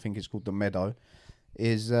zone, I think it's called the Meadow,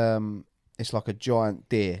 is it's like a giant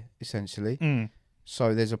deer, essentially. Mm.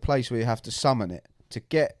 So there's a place where you have to summon it. To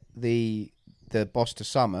get the boss to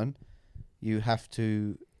summon, you have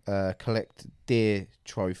to collect deer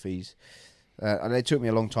trophies. And it took me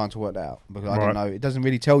a long time to work that out because I didn't know. It doesn't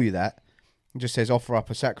really tell you that. It just says offer up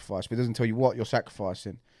a sacrifice, but it doesn't tell you what you're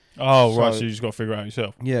sacrificing. Oh, right. So you just got to figure it out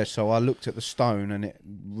yourself. Yeah, so I looked at the stone and it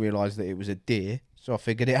realised that it was a deer. So I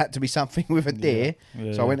figured it had to be something with a deer.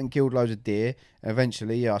 Yeah. So I went and killed loads of deer. And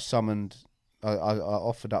eventually, I summoned... I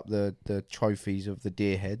offered up the trophies of the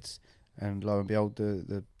deer heads. And lo and behold,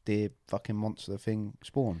 the deer fucking monster thing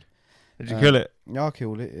spawned. Did you kill it? Yeah, I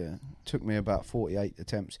killed it, yeah. It took me about 48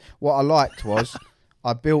 attempts. What I liked was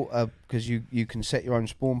I built because you can set your own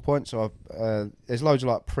spawn point. So there's loads of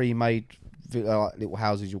like pre-made little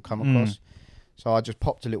houses you'll come across. So I just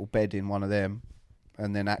popped a little bed in one of them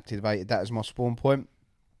and then activated that as my spawn point.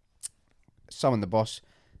 Summoned the boss,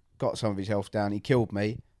 got some of his health down. He killed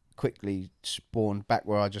me. Quickly spawned back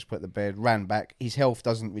where I just put the bed, ran back. His health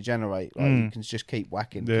doesn't regenerate. Like you can just keep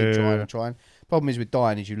whacking, keep trying. Problem is with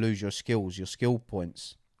dying is you lose your skills. Your skill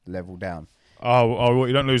points level down. Oh,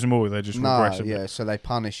 you don't lose them all. They just regress a bit. Yeah, so they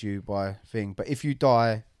punish you by thing. But if you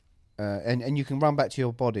die, and you can run back to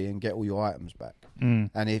your body and get all your items back.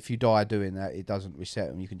 And if you die doing that, it doesn't reset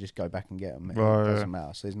them. You can just go back and get them. It doesn't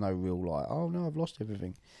matter. So there's no real like, oh no, I've lost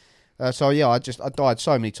everything. So yeah, I died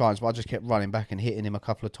so many times, but I just kept running back and hitting him a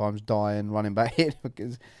couple of times, dying, running back, hitting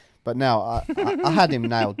him. But now I had him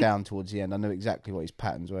nailed down towards the end. I knew exactly what his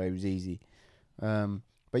patterns were. It was easy.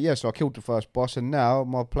 But yeah, so I killed the first boss, and now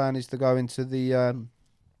my plan is to go into the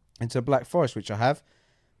Black Forest, which I have.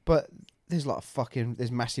 But there's like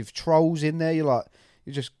there's massive trolls in there.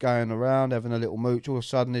 You're just going around having a little mooch. All of a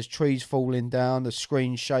sudden, there's trees falling down, the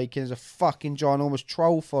screen's shaking. There's a fucking ginormous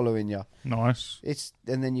troll following you. Nice.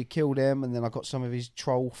 And then you kill them, and then I got some of his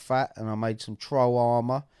troll fat, and I made some troll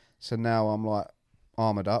armor. So now I'm like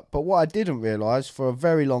armored up. But what I didn't realise for a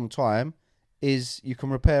very long time is you can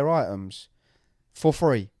repair items for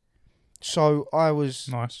free. So I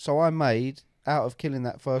made, out of killing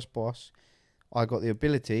that first boss, I got the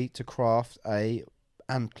ability to craft a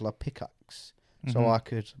antler pickaxe. So I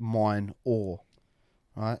could mine ore,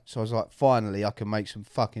 right? So I was like, finally, I can make some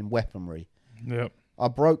fucking weaponry. Yep. I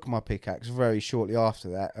broke my pickaxe very shortly after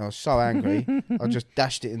that, and I was so angry, I just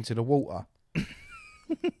dashed it into the water.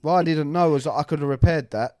 What I didn't know was that I could have repaired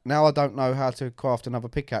that. Now I don't know how to craft another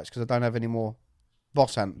pickaxe because I don't have any more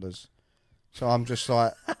boss antlers. So I'm just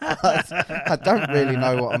like, I don't really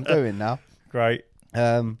know what I'm doing now. Great.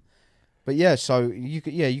 But But yeah, so you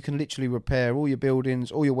can literally repair all your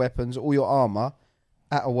buildings, all your weapons, all your armor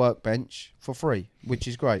at a workbench for free, which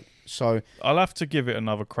is great. So I'll have to give it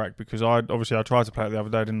another crack because I tried to play it the other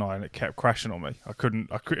day, didn't I? And it kept crashing on me.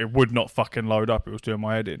 It would not fucking load up. It was doing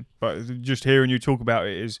my head in. But just hearing you talk about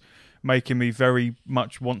it is making me very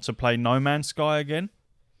much want to play No Man's Sky again.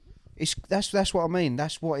 That's what I mean.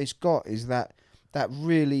 That's what it's got, is that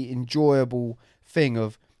really enjoyable thing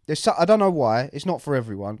of I don't know why, it's not for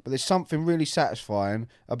everyone, but there's something really satisfying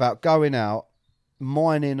about going out,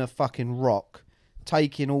 mining a fucking rock,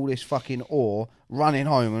 taking all this fucking ore, running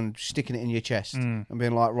home and sticking it in your chest and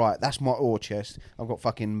being like, right, that's my ore chest. I've got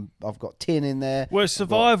tin in there. Well, it's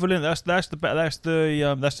survival, isn't it? That's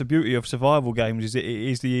the beauty of survival games. Is it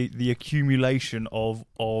is the accumulation of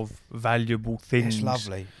valuable things. It's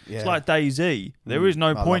lovely. Yeah. It's like DayZ. There is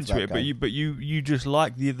no point to it, but you just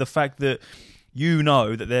like the fact that you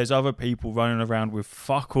know that there's other people running around with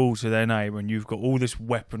fuck all to their name, and you've got all this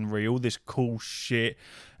weaponry, all this cool shit,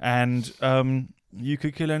 and you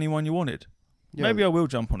could kill anyone you wanted. Yeah. Maybe I will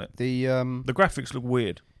jump on it. The graphics look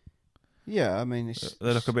weird. Yeah, I mean,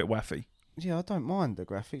 they look a bit waffy. Yeah, I don't mind the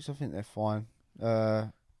graphics. I think they're fine.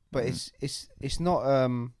 But it's not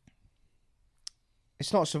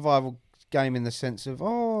a survival game in the sense of,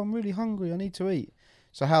 oh, I'm really hungry, I need to eat.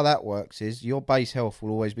 So how that works is your base health will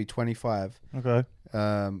always be 25. Okay.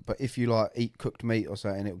 But if you like eat cooked meat or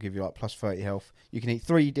something, it'll give you like plus 30 health. You can eat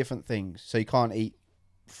 3 different things. So you can't eat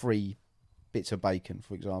 3 bits of bacon,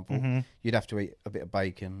 for example. Mm-hmm. You'd have to eat a bit of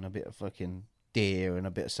bacon, a bit of fucking deer, and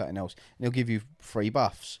a bit of something else. And it'll give you 3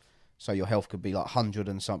 buffs. So your health could be like 100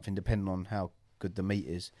 and something, depending on how good the meat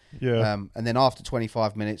is. Yeah. And then after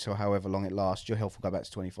 25 minutes or however long it lasts, your health will go back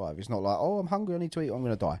to 25. It's not like, oh, I'm hungry, I need to eat, I'm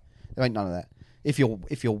going to die. There ain't none of that. If you're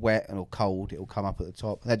wet and or cold, it'll come up at the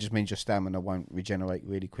top. That just means your stamina won't regenerate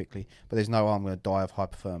really quickly. But there's no, I'm going to die of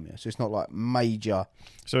hypothermia. So it's not like major.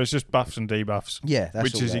 So it's just buffs and debuffs. Yeah, that's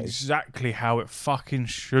which all is that exactly how it fucking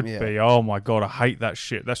should be. Oh my god, I hate that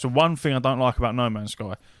shit. That's the one thing I don't like about No Man's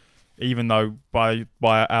Sky. Even though by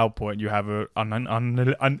our point you have an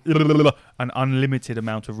unlimited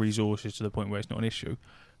amount of resources to the point where it's not an issue,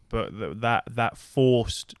 but that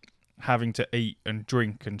forced having to eat and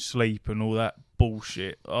drink and sleep and all that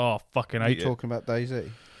bullshit. Oh, I fucking hate it. Are you talking about DayZ?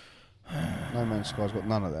 No Man's Sky's got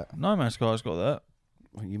none of that. No Man's Sky's got that.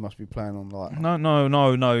 Well, you must be playing on like... No.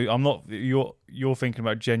 I'm not. You're thinking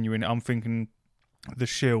about genuine. I'm thinking the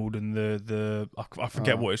shield and the I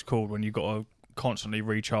forget what it's called when you got to constantly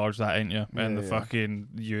recharge that, ain't you? And fucking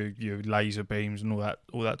your laser beams and all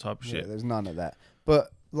that type of shit. Yeah, there's none of that. But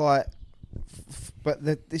like,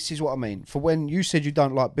 this is what I mean. For when you said you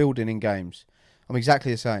don't like building in games, I'm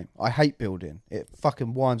exactly the same. I hate building. It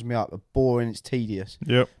fucking winds me up. It's boring. It's tedious.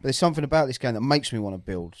 Yep. But there's something about this game that makes me want to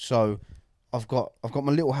build. So I've got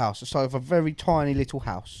my little house. So I have a very tiny little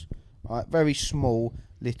house, right? Very small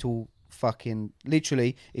little fucking.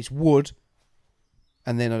 Literally, it's wood,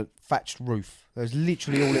 and then a thatched roof. That's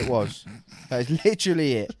literally all it was. That is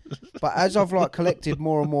literally it. But as I've like collected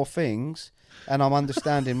more and more things, and I'm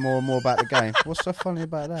understanding more and more about the game, what's so funny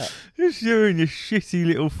about that? Just you in your shitty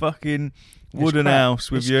little fucking wooden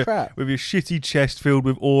house with your shitty chest filled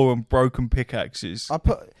with ore and broken pickaxes.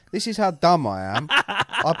 This is how dumb I am.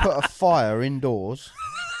 I put a fire indoors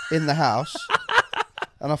in the house.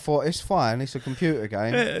 And I thought, it's fine, it's a computer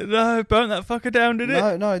game. No, burnt that fucker down, did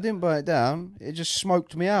it? No, it didn't burn it down. It just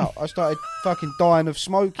smoked me out. I started fucking dying of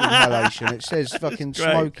smoke inhalation. It says fucking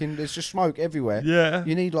smoking. There's just smoke everywhere. Yeah.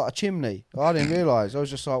 You need like a chimney. I didn't realise. I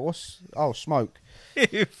was just like, smoke.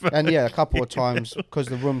 And yeah, a couple of times, because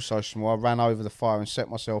the room's so small, I ran over the fire and set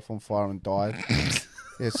myself on fire and died.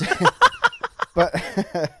 But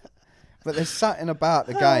there's something about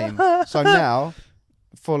the game. So now...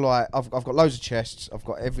 For like, I've got loads of chests. I've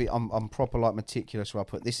got I'm proper like meticulous. Where I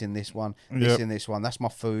put this in this one, this in this one. That's my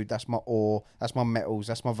food. That's my ore. That's my metals.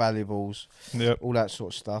 That's my valuables. All that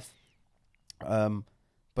sort of stuff.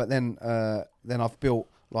 But then I've built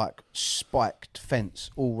like spiked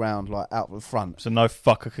fence all round, like out the front, so no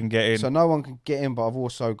fucker can get in. So no one can get in. But I've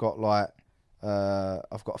also got like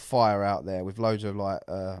I've got a fire out there with loads of like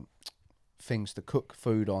things to cook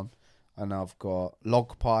food on, and I've got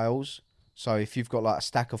log piles. So if you've got like a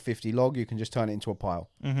stack of 50 log, you can just turn it into a pile.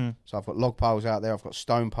 Mm-hmm. So I've got log piles out there. I've got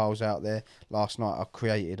stone piles out there. Last night I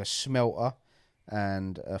created a smelter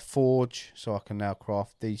and a forge, so I can now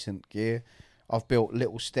craft decent gear. I've built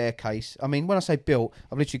little staircase. I mean, when I say built,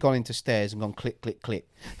 I've literally gone into stairs and gone click, click, click.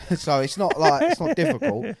 So it's not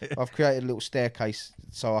difficult. I've created a little staircase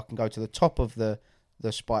so I can go to the top of the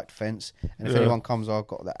spiked fence. And if anyone comes, I've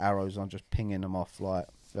got the arrows. I'm just pinging them off like...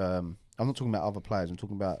 I'm not talking about other players. I'm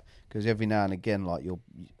talking about because every now and again, like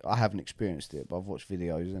I haven't experienced it, but I've watched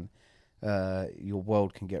videos and your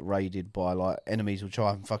world can get raided by like enemies will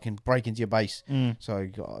try and fucking break into your base. So you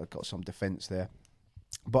got some defense there.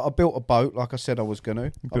 But I built a boat, like I said I was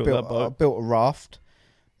gonna. I built a raft.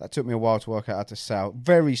 That took me a while to work out how to sail.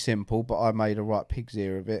 Very simple, but I made a right pig's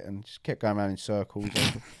ear of it and just kept going around in circles.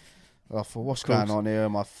 I thought, what's going on here?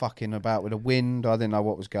 Am I fucking about with the wind? I didn't know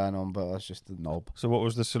what was going on, but I was just a knob. So what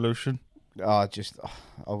was the solution? I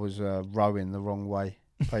was rowing the wrong way,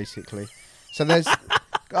 basically. So there's,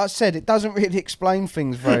 like I said, it doesn't really explain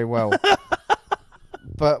things very well.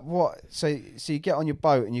 But so you get on your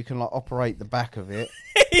boat and you can like operate the back of it.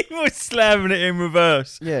 He was slamming it in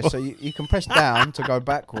reverse. Yeah, so you can press down to go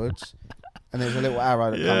backwards, and there's a little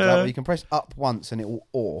arrow that comes up. Or you can press up once and it will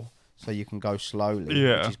oar, so you can go slowly,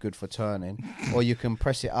 which is good for turning. Or you can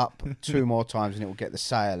press it up 2 more times and it will get the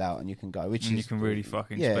sail out and you can go. You can really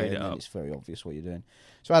fucking speed it up. It's very obvious what you're doing.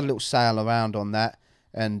 So I had a little sail around on that,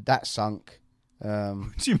 and that sunk.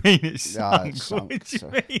 What do you mean it sunk? It sunk. What do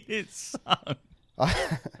you mean it sunk?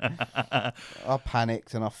 I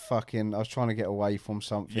panicked and I was trying to get away from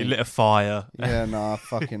something. You lit a fire. Yeah, no,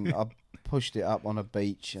 I pushed it up on a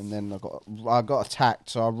beach and then I got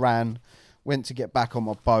attacked, so I ran, went to get back on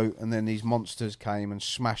my boat, and then these monsters came and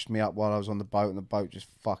smashed me up while I was on the boat, and the boat just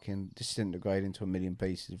fucking disintegrated into a million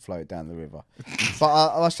pieces and floated down the river.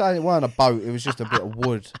 But I say it weren't a boat, it was just a bit of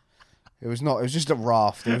wood. It was just a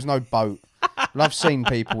raft. There was no boat. And I've seen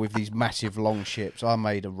people with these massive long ships. I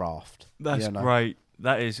made a raft. That's great.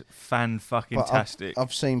 That is fan-fucking-tastic.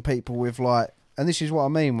 I've seen people with like, and this is what I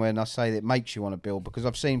mean when I say that it makes you want to build, because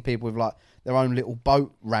I've seen people with like their own little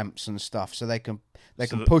boat ramps and stuff, so they can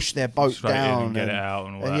push their boat down and get it out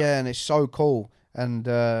and all that. Yeah, and it's so cool. And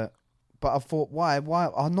but I thought, why?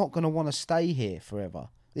 I'm not going to want to stay here forever.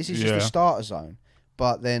 This is just a starter zone.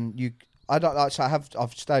 But then I don't like. So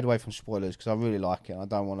I've stayed away from spoilers because I really like it. I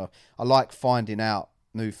don't want to. I like finding out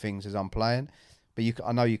new things as I'm playing. But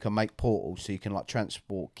I know you can make portals, so you can like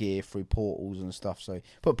transport gear through portals and stuff. So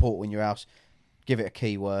put a portal in your house, give it a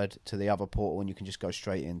keyword to the other portal, and you can just go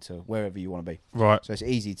straight into wherever you want to be. Right. So it's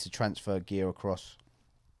easy to transfer gear across.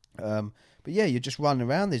 But yeah, you're just running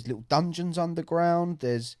around. There's little dungeons underground.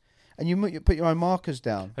 And you put your own markers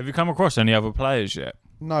down. Have you come across any other players yet?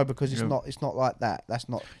 No, because it's not like that. That's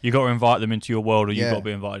not. You got to invite them into your world, or you got to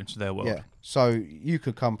be invited into their world. Yeah. So you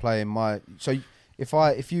could come play in my. So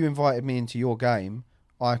if you invited me into your game,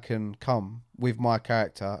 I can come with my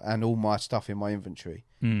character and all my stuff in my inventory,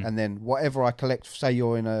 and then whatever I collect. Say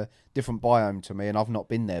you're in a different biome to me, and I've not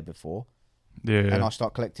been there before. Yeah. And I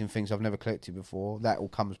start collecting things I've never collected before. That all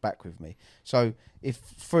comes back with me. So if,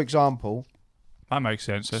 for example, that makes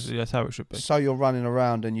sense. That's how it should be. So you're running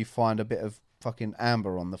around and you find a bit of fucking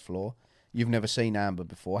amber on the floor. You've never seen amber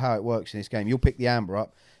before. How it works in this game, you'll pick the amber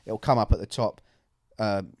up. It'll come up at the top.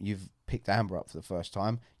 You've picked amber up for the first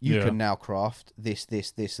time. You can now craft this,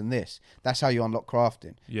 and this. That's how you unlock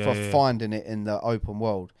crafting. Finding it in the open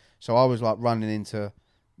world. So I was like running into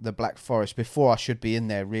the Black Forest before I should be in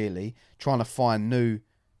there, really, trying to find new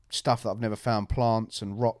stuff that I've never found, plants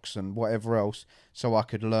and rocks and whatever else, so I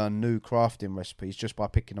could learn new crafting recipes just by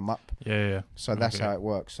picking them up. Yeah. So that's how it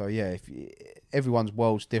works. So yeah, everyone's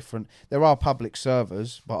world's different. There are public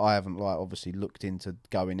servers, but I haven't obviously looked into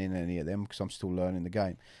going in any of them because I'm still learning the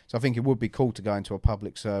game. So I think it would be cool to go into a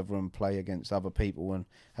public server and play against other people and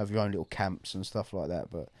have your own little camps and stuff like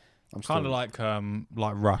that. But I'm kind of like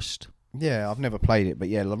Rust. Yeah, I've never played it, but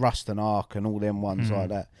yeah, Rust and Ark and all them ones like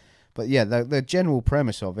that. But yeah, the general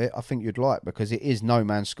premise of it, I think you'd like, because it is No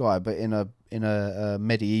Man's Sky, but in a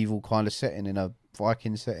medieval kind of setting, in a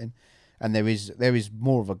Viking setting, and there is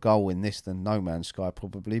more of a goal in this than No Man's Sky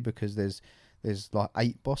probably, because there's like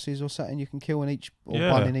 8 bosses or something you can kill in each, or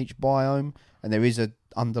one in each biome, and there is a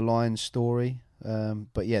underlying story.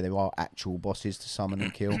 But yeah, there are actual bosses to summon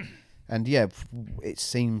and kill. And yeah, it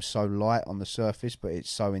seems so light on the surface, but it's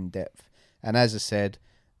so in depth. And as I said,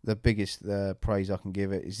 the biggest praise I can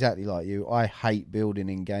give it, exactly like you, I hate building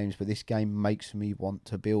in games, but this game makes me want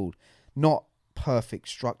to build. Not perfect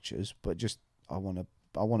structures, but just I want to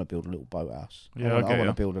build a little boathouse. Yeah, I want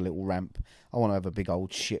to build a little ramp. I want to have a big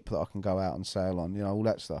old ship that I can go out and sail on, all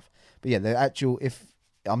that stuff. But yeah, the actual,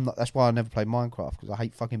 that's why I never played Minecraft, because I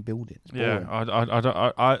hate fucking building. It's boring.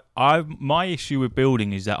 I my issue with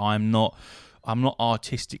building is that I'm not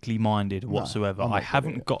artistically minded whatsoever. I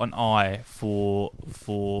haven't got an eye for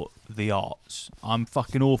the arts. I'm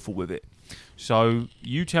fucking awful with it. So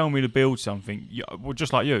you tell me to build something, well,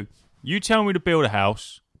 just like you tell me to build a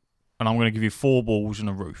house, and I'm going to give you 4 walls and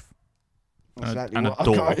a roof, Exactly and a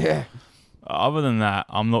door. Other than that,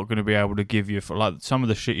 I'm not going to be able to give you, for like some of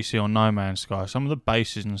the shit you see on No Man's Sky, some of the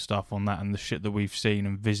bases and stuff on that, and the shit that we've seen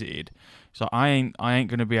and visited. So I ain't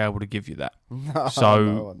going to be able to give you that. No.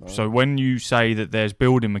 So when you say that there's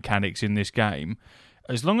building mechanics in this game,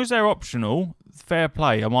 as long as they're optional, fair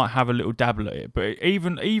play. I might have a little dabble at it. But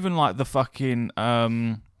even like the fucking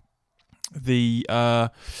the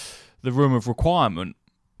room of requirement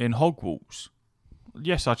in Hogwarts.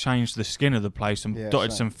 Yes, I changed the skin of the place and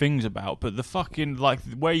dotted some things about, but the fucking, like,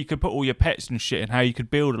 where you could put all your pets and shit and how you could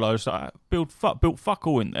build a load of stuff, built fuck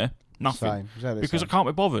all in there. Nothing. Exactly because I can't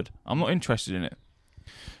be bothered. I'm not interested in it.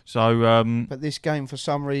 So, but this game, for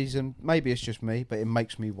some reason, maybe it's just me, but it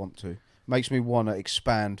makes me want to. Makes me want to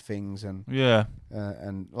expand things and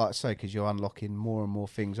like I say, because you're unlocking more and more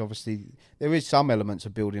things. Obviously, there is some elements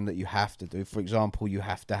of building that you have to do. For example, you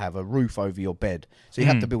have to have a roof over your bed, so you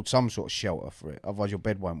have to build some sort of shelter for it. Otherwise, your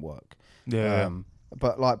bed won't work.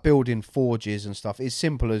 But like building forges and stuff, it's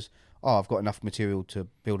simple as I've got enough material to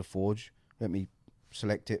build a forge. Let me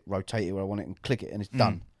select it, rotate it where I want it, and click it, and it's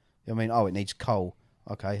done. You know what I mean? It needs coal.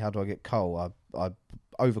 Okay, how do I get coal? I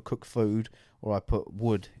overcook food. Or I put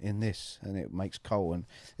wood in this and it makes coal. And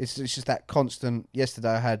it's just that constant. Yesterday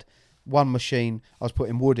I had one machine, I was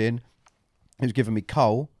putting wood in, it was giving me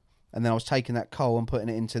coal, and then I was taking that coal and putting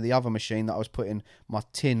it into the other machine that I was putting my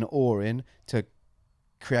tin ore in to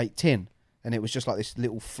create tin. And it was just like this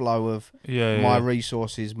little flow of my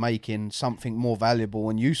resources making something more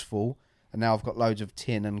valuable and useful. And now I've got loads of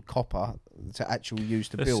tin and copper to actually use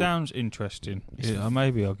to build. It sounds interesting.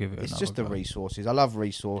 Maybe I'll give it. It's just the resources. I love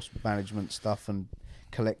resource management stuff and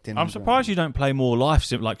collecting. I'm surprised you don't play more life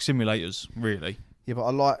simulators. Really. Yeah,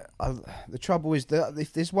 but the trouble is that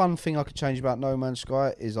if there's one thing I could change about No Man's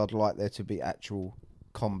Sky is I'd like there to be actual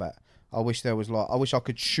combat. I wish there was I wish I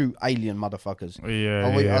could shoot alien motherfuckers.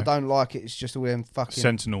 I don't like it. It's just all them fucking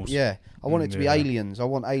Sentinels. Yeah, I want it to be aliens. I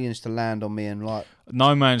want aliens to land on me and like.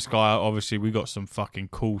 No Man's Sky. Obviously, we got some fucking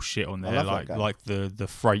cool shit on there, like the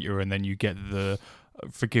freighter, and then you get the.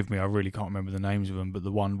 Forgive me, I really can't remember the names of them, but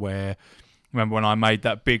the one where, remember when I made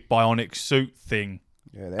that big bionic suit thing.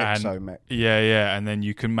 Yeah, the exomech. Yeah, and then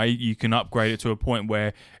you can upgrade it to a point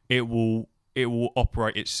where it will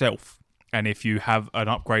operate itself. And if you have an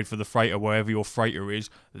upgrade for the freighter, wherever your freighter is,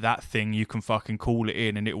 that thing, you can fucking call it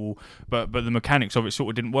in and it will... But the mechanics of it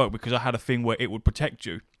sort of didn't work because I had a thing where it would protect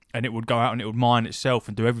you and it would go out and it would mine itself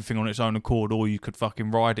and do everything on its own accord, or you could fucking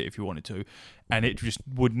ride it if you wanted to. And it just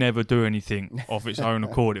would never do anything of its own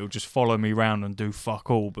accord. It would just follow me around and do fuck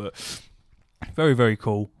all. But very, very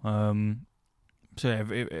cool.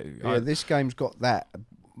 This game's got that.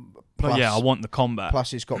 Plus, I want the combat.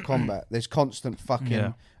 Plus, it's got combat. There's constant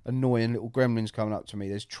fucking annoying little gremlins coming up to me.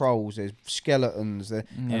 There's trolls. There's skeletons.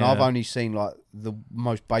 And I've only seen like the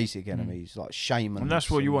most basic enemies, like shamans. And that's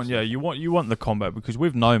what you want. Yeah, you want the combat, because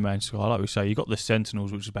with No Man's Sky, like we say, you got the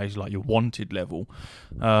Sentinels, which is basically like your wanted level,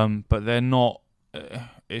 but they're not.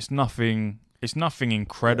 It's nothing. It's nothing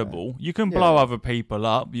incredible. You can blow other people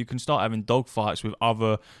up. You can start having dogfights with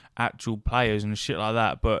other actual players and shit like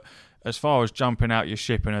that. But as far as jumping out your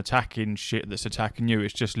ship and attacking shit that's attacking you,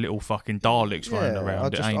 it's just little fucking Daleks running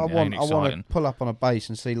around. I want to pull up on a base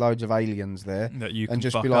and see loads of aliens there that you can and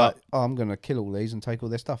just be like, I'm going to kill all these and take all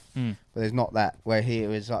their stuff. But there's not that. Where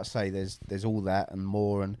here is, like I say, there's all that and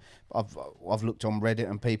more. And I've looked on Reddit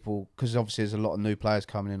and people, because obviously there's a lot of new players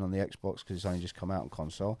coming in on the Xbox because it's only just come out on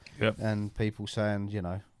console. Yep. And people saying,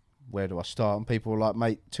 where do I start? And people are like,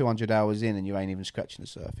 mate, 200 hours in and you ain't even scratching the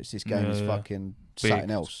surface. This game is fucking something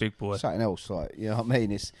else. Big boy. Something else. Like, you know what I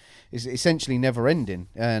mean? It's essentially never ending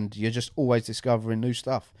and you're just always discovering new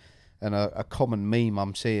stuff. And a common meme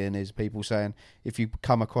I'm seeing is people saying, if you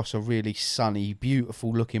come across a really sunny,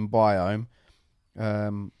 beautiful looking biome,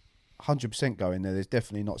 100% go in there. There's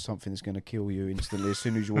definitely not something that's going to kill you instantly as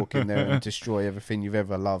soon as you walk in there and destroy everything you've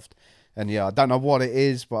ever loved. And I don't know what it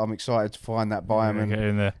is, but I'm excited to find that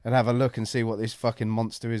biome and have a look and see what this fucking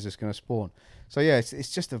monster is that's going to spawn. So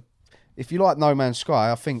it's just if you like No Man's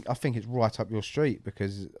Sky, I think it's right up your street,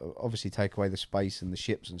 because obviously take away the space and the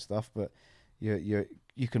ships and stuff, but you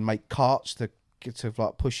can make carts to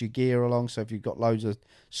like push your gear along. So if you've got loads of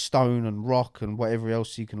stone and rock and whatever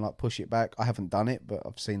else, you can like push it back. I haven't done it, but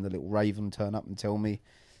I've seen the little raven turn up and tell me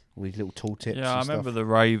all these little tooltips. Yeah, I remember the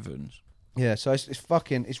ravens. Yeah, so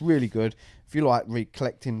it's really good. If you like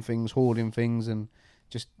collecting things, hoarding things, and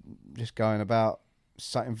just going about,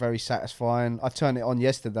 something very satisfying. I turned it on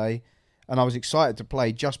yesterday, And I was excited to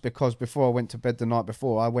play just because before I went to bed the night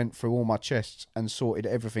before, I went through all my chests and sorted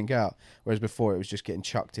everything out. Whereas before, it was just getting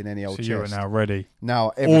chucked in any old chest. So you're now ready.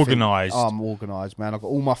 Now, organised. I'm organised, man. I've got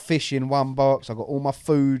all my fish in one box. I've got all my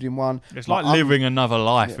food in one. It's like living another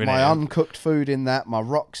life, innit? My uncooked food in that, my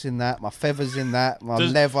rocks in that, my feathers in that, my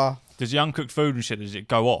leather. Does the uncooked food and shit, does it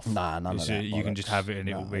go off? Nah, none of that. You can just have it and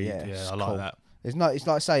it will be... Yeah, I like that. It's like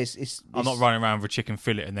I say, it's I'm not running around with a chicken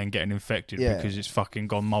fillet and then getting infected because it's fucking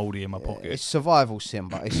gone mouldy in my pocket. It's survival sim,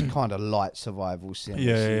 but it's kind of light survival sim.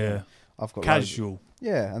 Yeah. I've got casual.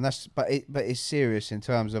 And that's but it's serious in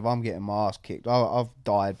terms of I'm getting my ass kicked. I've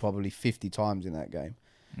died probably 50 times in that game.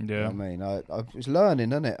 Yeah, you know what I mean, I was learning,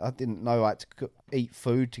 innit? I didn't know I had to eat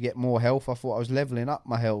food to get more health. I thought I was leveling up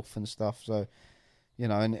my health and stuff. So, you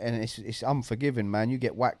know, and it's unforgiving, man. You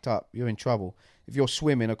get whacked up, you're in trouble. If you're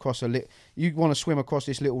swimming across you want to swim across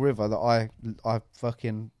this little river that I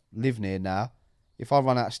fucking live near now. If I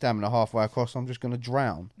run out of stamina halfway across, I'm just going to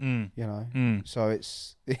drown. You know, so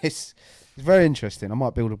it's very interesting. I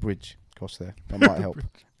might build a bridge across there. That might help.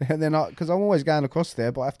 And then because I'm always going across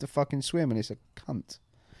there, but I have to fucking swim, and it's a cunt.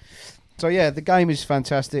 So yeah, the game is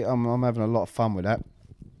fantastic. I'm having a lot of fun with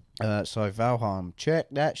that. So Valheim, check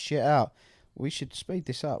that shit out. We should speed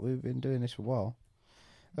this up. We've been doing this for a while.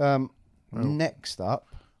 Next up...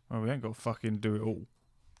 Well, we ain't got to fucking do it all.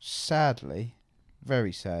 Sadly,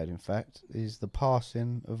 very sad in fact, is the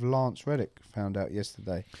passing of Lance Reddick, found out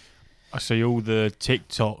yesterday. I see all the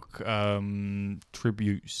TikTok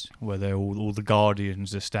tributes where they're all the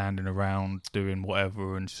Guardians are standing around doing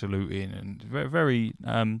whatever and saluting, and very, very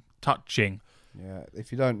touching. Yeah,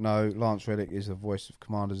 if you don't know, Lance Reddick is the voice of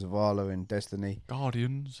Commander Zavala in Destiny.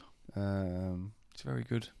 Guardians. It's very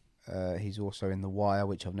good. He's also in The Wire,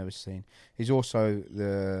 which I've never seen. He's also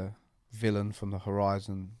the villain from the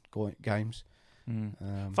Horizon games.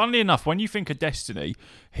 Funnily enough, when you think of Destiny,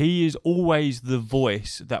 he is always the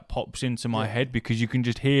voice that pops into my head because you can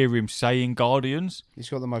just hear him saying Guardians. He's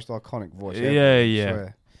got the most iconic voice ever, I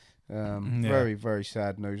swear. Very, very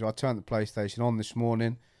sad news. I turned the PlayStation on this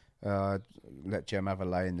morning. Let Jem have a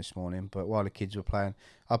lay-in this morning, but while the kids were playing,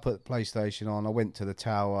 I put the PlayStation on. I went to the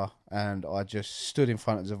tower and I just stood in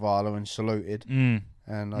front of Zavala and saluted,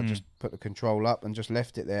 and I just put the control up and just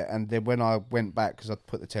left it there. And then when I went back, because I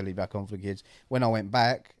put the telly back on for the kids, when I went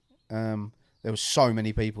back, there was so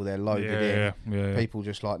many people there loaded in. People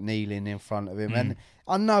just like kneeling in front of him, and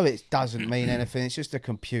I know it doesn't mean anything. It's just a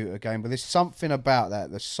computer game, but there's something about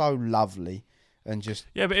that that's so lovely. And just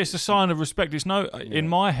but it's a sign of respect. It's in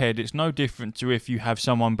my head, it's no different to if you have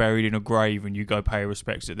someone buried in a grave and you go pay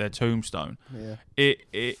respects at their tombstone.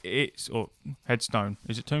 It's or headstone.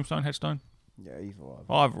 Is it tombstone, headstone? Yeah,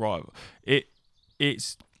 either.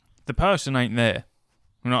 It's the person ain't there.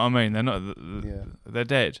 You know what I mean? They're not. They're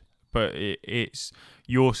dead. But it's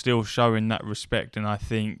you're still showing that respect, and I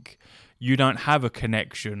think you don't have a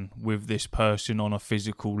connection with this person on a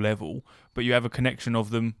physical level, but you have a connection of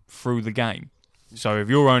them through the game. So if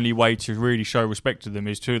your only way to really show respect to them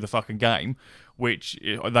is to the fucking game, which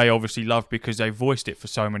they obviously love because they voiced it for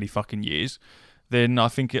so many fucking years, then I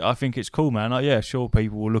think it's cool, man. Sure,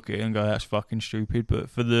 people will look at it and go, "That's fucking stupid," but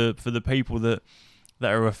for the people that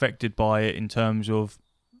are affected by it in terms of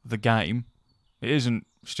the game, it isn't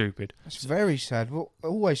stupid. It's very sad. We're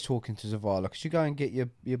always talking to Zavala because you go and get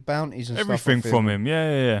your bounties and everything stuff from him.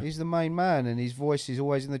 Yeah. He's the main man, and his voice is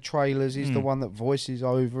always in the trailers. He's the one that voices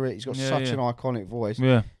over it. He's got such an iconic voice.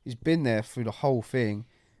 Yeah, he's been there through the whole thing,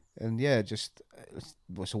 and just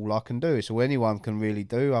that's all I can do. It's all anyone can really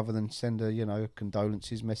do, other than send a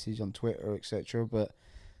condolences message on Twitter, etc. But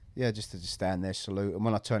just to just stand there, salute. And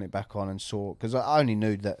when I turned it back on and saw, because I only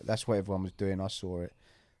knew that's what everyone was doing, I saw it.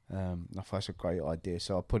 I thought it's a great idea,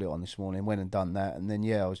 so I put it on this morning, went and done that, and then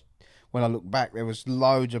when I look back, there was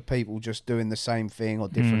loads of people just doing the same thing or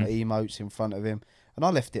different emotes in front of him, and I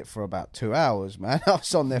left it for about 2 hours, man. I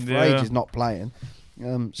was on there for ages not playing.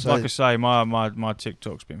 So like I say, my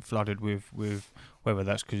TikTok's been flooded with whether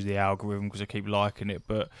that's because of the algorithm, because I keep liking it,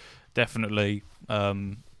 but definitely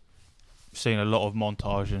seeing a lot of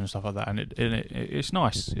montage and stuff like that, and it's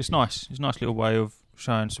nice. It's nice. It's a nice little way of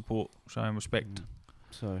showing support, showing respect.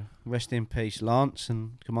 So, rest in peace, Lance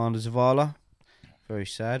and Commander Zavala. Very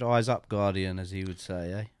sad. Eyes up, Guardian, as he would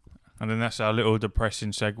say, eh? And then that's our little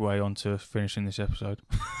depressing segue onto finishing this episode.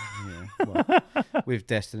 With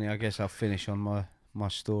Destiny, I guess I'll finish on my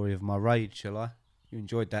story of my raid, shall I? You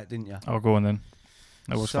enjoyed that, didn't you? Oh, go on then.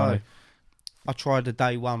 That was funny. I tried the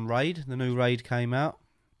day one raid. The new raid came out.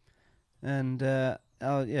 And, it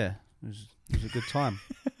was a good time.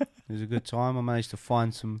 It was a good time. I managed to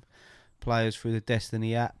find some players through the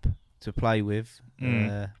Destiny app to play with,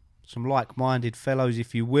 some like-minded fellows,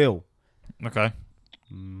 if you will. Okay.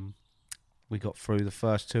 We got through the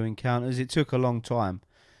first 2 encounters. It took a long time,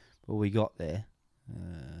 but we got there.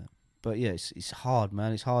 But yeah, it's hard,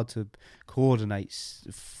 man. It's hard to coordinate,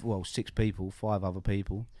 6 people, 5 other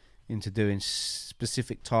people, into doing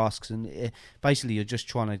specific tasks. And basically, you're just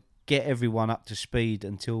trying to get everyone up to speed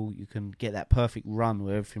until you can get that perfect run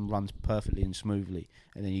where everything runs perfectly and smoothly.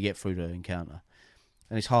 And then you get through the encounter.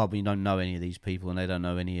 And it's hard when you don't know any of these people and they don't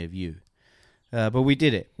know any of you. But we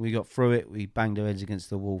did it. We got through it. We banged our heads against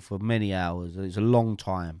the wall for many hours. It was a long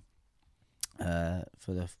time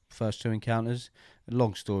for the first 2 encounters.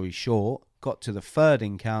 Long story short, got to the 3rd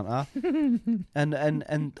encounter,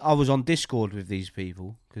 and I was on Discord with these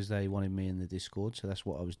people because they wanted me in the Discord, so that's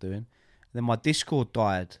what I was doing. And then my Discord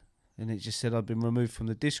died, and it just said I'd been removed from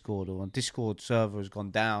the Discord, or my Discord server has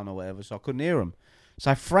gone down or whatever, so I couldn't hear them.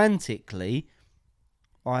 So frantically,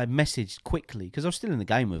 I messaged quickly because I was still in the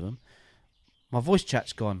game with them. My voice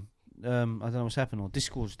chat's gone. I don't know what's happened, or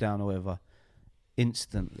Discord's down or whatever.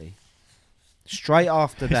 Instantly. Straight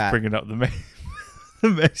after that. Bringing up the message.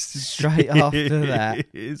 Straight after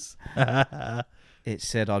that, it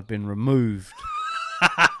said I'd been removed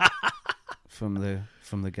from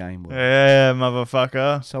the game. Yeah,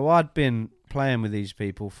 motherfucker. So I'd been playing with these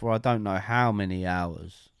people for I don't know how many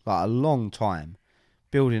hours, like a long time,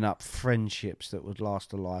 building up friendships that would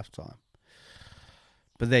last a lifetime.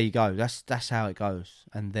 But there you go. That's how it goes.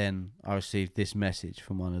 And then I received this message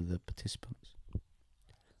from one of the participants.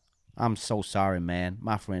 I'm so sorry, man.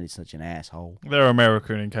 My friend is such an asshole. They're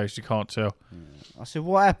American, in case you can't tell. I said,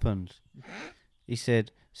 what happened? He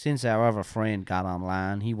said, since our other friend got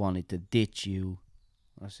online, he wanted to ditch you.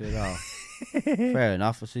 I said, oh, fair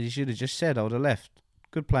enough. I said, you should have just said I would have left.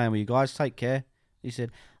 Good playing with you guys. Take care. He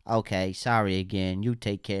said, okay, sorry again. You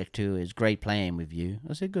take care too. It's great playing with you.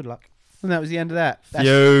 I said, good luck. And that was the end of that.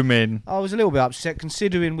 Fuming. I was a little bit upset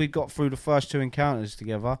considering we got through the first 2 encounters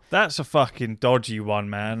together. That's a fucking dodgy one,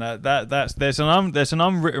 man. There's an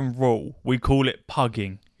unwritten rule. We call it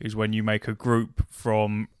pugging. Is when you make a group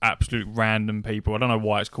from absolute random people. I don't know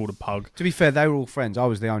why it's called a pug. To be fair, they were all friends. I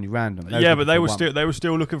was the only random. Yeah, but they were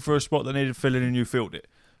still looking for a spot that needed filling, and you filled it.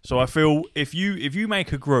 So I feel if you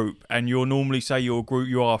make a group and you're normally say you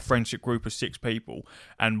are a friendship group of 6 people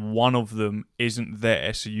and one of them isn't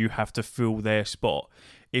there, so you have to fill their spot.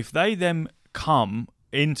 If they then come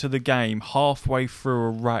into the game halfway through a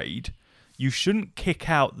raid, you shouldn't kick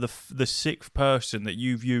out the 6th person that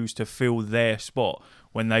you've used to fill their spot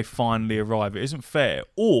when they finally arrive. It isn't fair.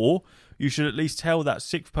 Or you should at least tell that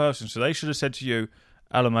 6th person. So they should have said to you,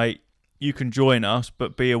 "Hello, mate, you can join us,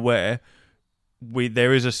 but be aware."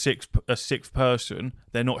 There is a sixth person.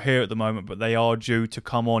 They're not here at the moment, but they are due to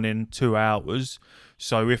come on in 2 hours.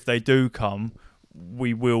 So if they do come,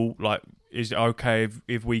 we will is it okay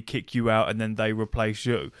if we kick you out and then they replace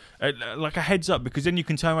you? Like a heads up, because then you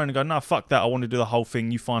can turn around and go, no, fuck that. I want to do the whole thing.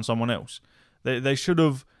 You find someone else. They should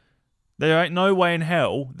have. There ain't no way in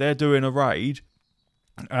hell they're doing a raid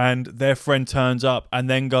and their friend turns up and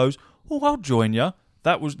then goes, oh, I'll join you.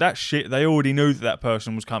 That shit. They already knew that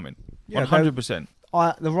person was coming. Yeah, 100%.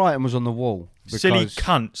 The writing was on the wall. Silly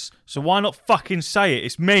cunts. So why not fucking say it?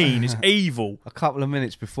 It's mean. It's evil. A couple of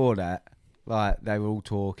minutes before that, they were all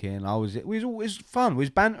talking. It was fun. We was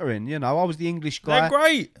bantering. You know, I was the English guy. They're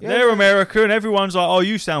great. Yeah, They're American. Everyone's like, oh,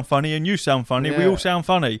 you sound funny and you sound funny. Yeah. We all sound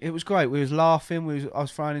funny. It was great. We was laughing. I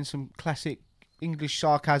was throwing in some classic English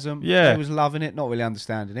sarcasm. Yeah. He was loving it, not really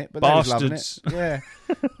understanding it, but Bastards. they was loving it.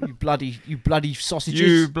 Yeah. you bloody sausages.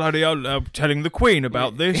 You bloody telling the Queen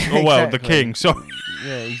about this. Exactly. Oh, well, the King, sorry.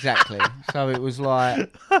 Yeah, exactly. So it was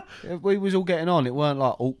like, we was all getting on. It weren't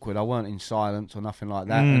like awkward. I weren't in silence or nothing like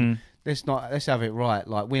that. And let's have it right.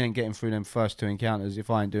 Like, we ain't getting through them first 2 encounters if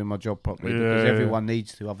I ain't doing my job properly, because everyone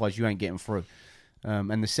needs to, otherwise you ain't getting through.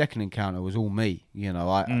 And the second encounter was all me. You know,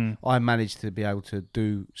 I managed to be able to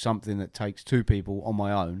do something that takes 2 people on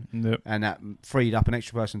my own, and that freed up an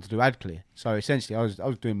extra person to do ad clear. So essentially, I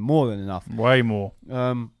was doing more than enough. Way more.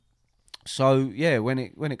 So yeah, when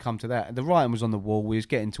it come to that, the writing was on the wall. We was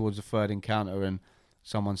getting towards the 3rd encounter, and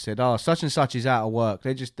someone said, "Oh, such and such is out of work.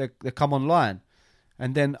 They come online."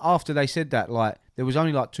 And then after they said that, there was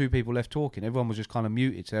only 2 people left talking. Everyone was just kind of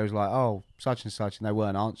muted. So it was like, "Oh, such and such," and they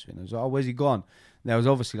weren't answering. I was like, "Oh, where's he gone?" And there was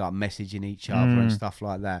obviously messaging each other and stuff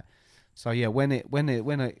like that. So yeah, when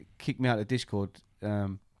it kicked me out of Discord,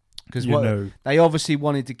 because they obviously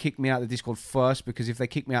wanted to kick me out of the Discord first, because if they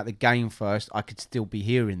kicked me out of the game first, I could still be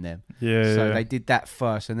hearing them. Yeah. So they did that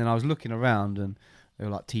first, and then I was looking around and they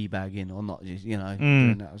were teabagging or not, just doing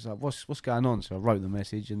that. I was like, what's going on? So I wrote the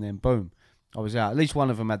message, and then boom, I was out. At least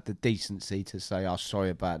one of them had the decency to say, "Oh,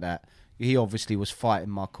 sorry about that." He obviously was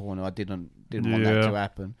fighting my corner. I didn't want that to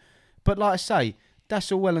happen. But like I say,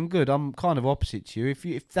 that's all well and good. I'm kind of opposite to you.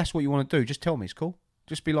 If that's what you want to do, just tell me. It's cool.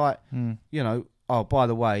 Just be like, you know, oh, by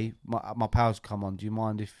the way, my pals come on. Do you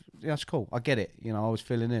mind if... Yeah, that's cool. I get it. You know, I was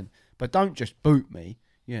filling in. But don't just boot me,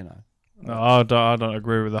 you know. No, I don't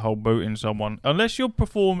agree with the whole booting someone. Unless you're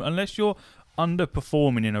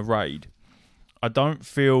underperforming in a raid, I don't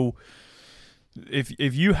feel...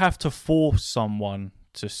 If you have to force someone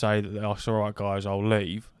to say that, oh, it's all right, guys, I'll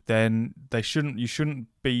leave, then you shouldn't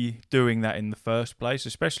be doing that in the first place,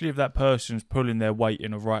 especially if that person's pulling their weight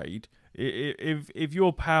in a raid. If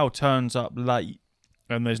your pal turns up late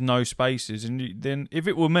and there's no spaces, and then if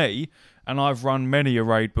it were me, and I've run many a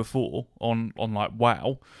raid before on like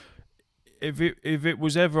WoW, if it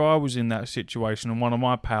was ever I was in that situation and one of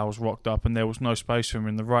my pals rocked up and there was no space for him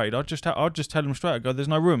in the raid, I'd just tell him straight, I'd go, there's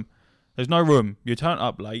no room. There's no room. You turned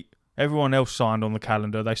up late. Everyone else signed on the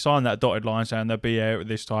calendar. They signed that dotted line saying they'll be here at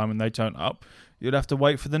this time and they turned up. You'd have to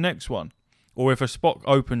wait for the next one. Or if a spot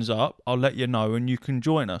opens up, I'll let you know and you can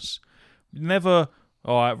join us. Never,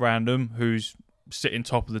 all right, random, who's sitting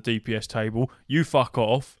top of the DPS table, you fuck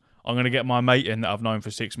off. I'm going to get my mate in that I've known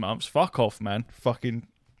for 6 months. Fuck off, man. Fucking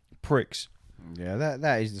pricks. Yeah,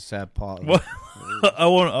 that is the sad part of it. I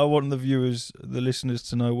want the viewers, the listeners,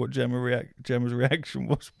 to know what Gemma's reaction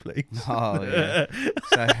was, please. Oh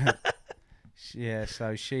yeah.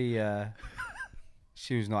 So she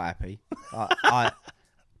was not happy. I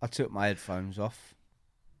took my headphones off,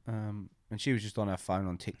 and she was just on her phone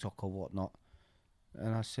on TikTok or whatnot,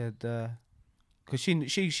 and I said, because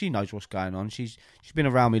she knows what's going on. She's been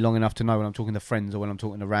around me long enough to know when I'm talking to friends or when I'm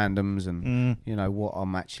talking to randoms, and you know what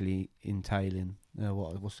I'm actually entailing,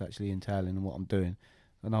 what's actually entailing and what I'm doing.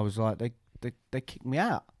 And I was like, they kicked me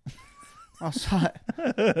out. I was like,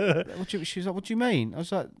 she was like, what do you mean? I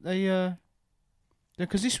was like,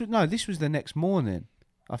 because this was the next morning,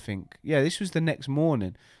 I think. Yeah, this was the next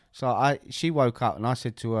morning. So she woke up and I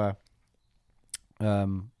said to her, I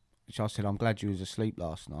said, I'm glad you was asleep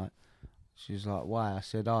last night. She was like, why? I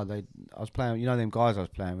said, I was playing, you know them guys I was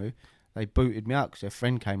playing with, they booted me out because their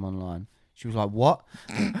friend came online. She was like, what?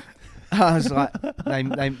 I was like,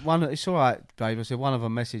 it's all right, babe. I said, one of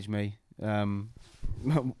them messaged me.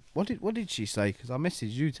 What did she say? Because I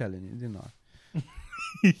messaged you telling you, didn't I?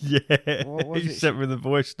 Yeah. What was it? Sent me the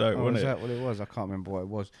voice note, wasn't it? Was that what it was? I can't remember what it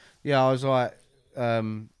was. Yeah, I was like, they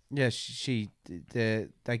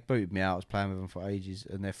booted me out. I was playing with them for ages,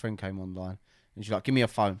 and their friend came online, and she's like, give me a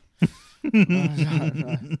phone. I was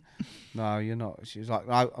like, no, you're not. She was like,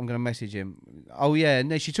 no, I'm going to message him. Oh, yeah.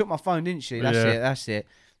 And then she took my phone, didn't she? That's it.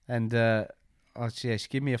 And she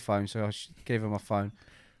gave me a phone, so I gave her my phone.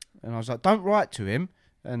 And I was like, don't write to him.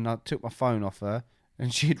 And I took my phone off her,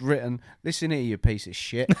 and she'd written, listen here, you piece of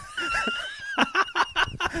shit.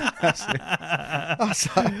 That's it. I was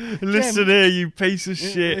like, listen here, you piece of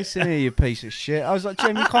shit. Listen here, you piece of shit. I was like,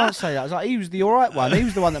 Jem, you can't say that. I was like, he was the alright one. He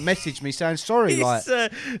was the one that messaged me saying sorry.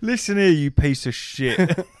 Listen here, you piece of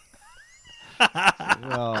shit.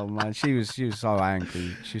 Oh man, she was so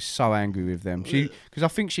angry. She was so angry with them. Because I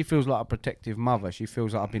think she feels like a protective mother. She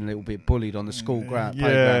feels like I've been a little bit bullied on the school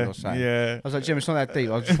playground or something. Yeah. I was like, Jem, it's not that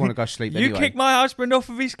deep. I just want to go sleep anyway. You kicked my husband off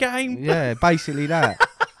of his game. Yeah, basically that.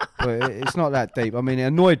 But it's not that deep. I mean, it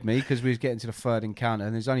annoyed me because we was getting to the third encounter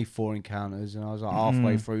and there's only 4 encounters and I was like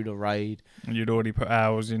halfway through the raid. And you'd already put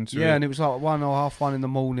hours into it. Yeah, and it was like 1 or half 1 in the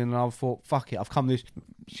morning and I thought, fuck it, I've come this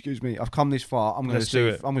far. I'm going to see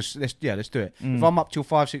it. Let's do it. If I'm up till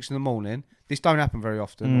 5, 6 in the morning, this don't happen very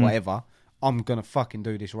often, whatever, I'm going to fucking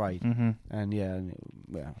do this raid. And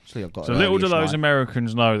actually I've got so little do those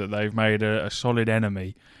Americans know that they've made a solid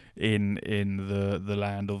enemy in the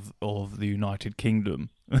land of the United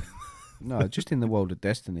Kingdom. No, just in the world of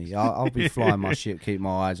Destiny. I'll be flying my ship, keep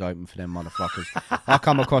my eyes open for them motherfuckers. I'll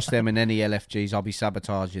come across them in any LFGs, I'll be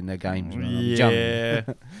sabotaging their games. Yeah.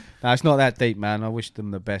 No, it's not that deep, man. I wish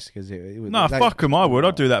them the best. Fuck them, I would.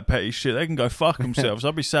 I'd do that petty shit. They can go fuck themselves.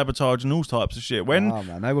 I'd be sabotaging all types of shit.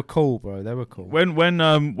 Man, they were cool, bro. They were cool.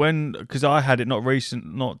 When because I had it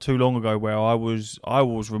not too long ago where I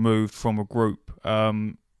was removed from a group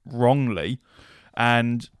wrongly,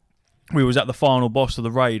 and we was at the final boss of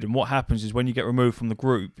the raid, and what happens is when you get removed from the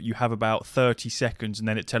group, you have about 30 seconds and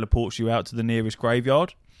then it teleports you out to the nearest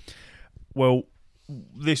graveyard. Well,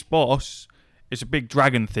 this boss, it's a big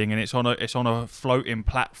dragon thing and it's on a floating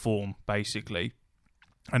platform, basically.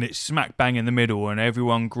 And it's smack bang in the middle and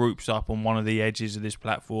everyone groups up on one of the edges of this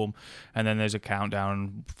platform and then there's a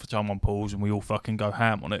countdown for someone pulls and we all fucking go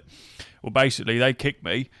ham on it. Well, basically, they kicked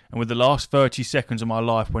me and with the last 30 seconds of my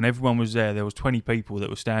life, when everyone was there was 20 people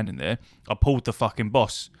that were standing there, I pulled the fucking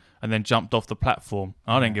boss and then jumped off the platform.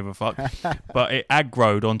 I didn't give a fuck. But it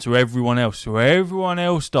aggroed onto everyone else. So everyone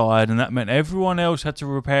else died, and that meant everyone else had to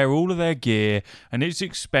repair all of their gear, and it's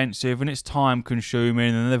expensive and it's time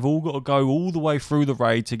consuming, and they've all got to go all the way through the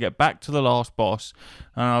raid to get back to the last boss.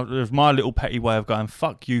 And it was my little petty way of going,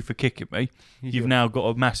 fuck you for kicking me. You've now got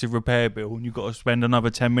a massive repair bill, and you've got to spend another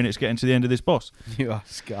 10 minutes getting to the end of this boss. You are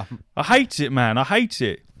scum. I hate it, man. I hate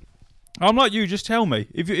it. I'm like you. Just tell me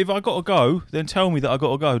if I got to go, then tell me that I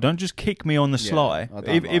got to go. Don't just kick me on the sly.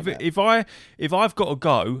 If I've got to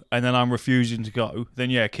go and then I'm refusing to go, then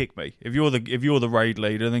yeah, kick me. If you're the raid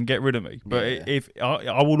leader, then get rid of me. But if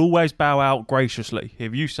I will always bow out graciously.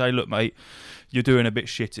 If you say, look, mate, you're doing a bit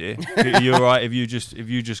shit here. You're right. If you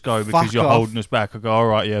just go because you're holding us back, I go, all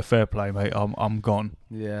right, yeah, fair play, mate. I'm gone.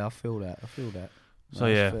 Yeah, I feel that.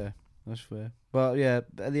 So that's fair. But yeah,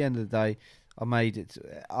 at the end of the day, I made it.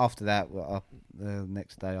 After that, the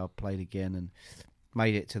next day I played again and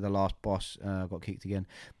made it to the last boss. Got kicked again.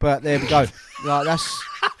 But there we go. Like, that's.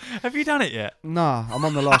 Have you done it yet? Nah, I'm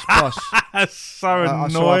on the last boss. That's so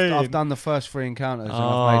annoying. I've done the first 3 encounters and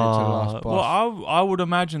I've made it to the last boss. Well, I would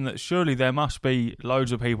imagine that surely there must be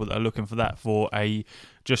loads of people that are looking for that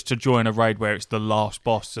just to join a raid where it's the last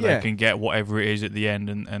boss so they can get whatever it is at the end.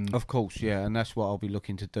 And of course, yeah, and that's what I'll be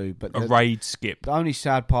looking to do. But a raid skip. The only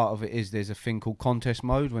sad part of it is there's a thing called contest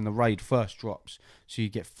mode when the raid first drops. So you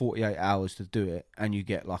get 48 hours to do it, and you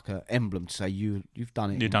get like an emblem to say you've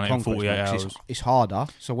done it. You've done it in 48 hours. It's harder.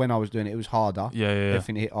 So when I was doing it, it was harder. Yeah.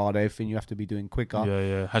 Everything hit harder. Everything you have to be doing quicker.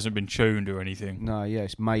 Yeah. Hasn't been tuned or anything. No, yeah,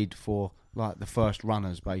 it's made for like the first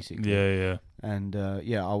runners basically. Yeah. And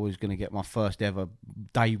I was going to get my first ever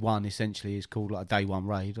day one. Essentially, is called like a day one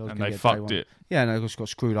raid. And they fucked it. Yeah, and I just got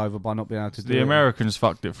screwed over by not being able to do it. The Americans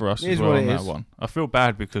fucked it for us as well on that one. I feel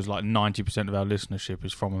bad because like 90% of our listenership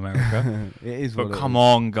is from America. It is. But come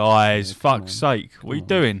on, guys, fuck's sake, what are you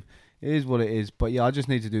doing? It is what it is. But yeah, I just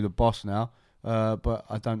need to do the boss now. But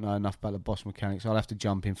I don't know enough about the boss mechanics. I'll have to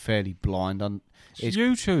jump in fairly blind. It's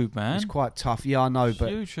YouTube, man. It's quite tough. Yeah, I know.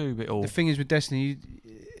 But YouTube it all. The thing is with Destiny,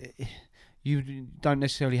 you don't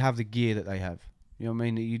necessarily have the gear that they have. You know what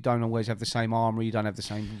I mean? You don't always have the same armor. You don't have the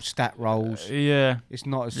same stat rolls. Yeah. It's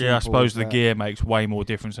not as simple. Yeah, I suppose the gear makes way more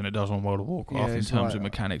difference than it does on World of Warcraft in terms like, of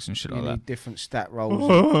mechanics and shit like you that. Need different stat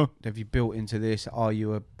rolls. Have you built into this? I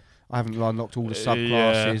haven't unlocked all the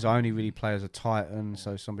subclasses. I only really play as a Titan,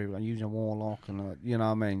 so some people are using a Warlock, and you know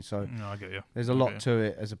what I mean. So I get you. There's a lot to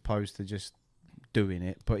it as opposed to just doing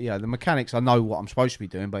it. But yeah, the mechanics, I know what I'm supposed to be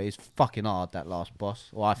doing, but it's fucking hard, that last boss.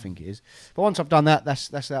 Or I think it is. But once I've done that,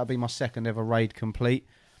 that'll be my second ever raid complete.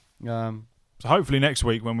 So hopefully next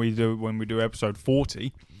week when we do episode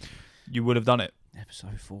 40, you would have done it.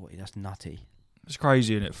 Episode 40, that's nutty. It's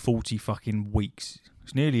crazy, isn't it? 40 fucking weeks.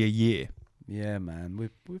 It's nearly a year. Yeah, man,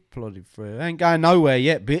 we've plodded through. Ain't going nowhere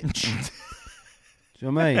yet, bitch. Do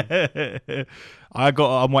you know what I mean?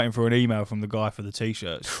 I'm waiting for an email from the guy for the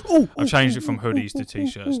t-shirts. I've changed it from hoodies to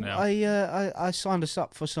t-shirts now. I signed us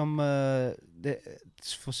up for some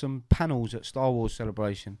panels at Star Wars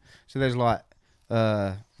Celebration. So there's like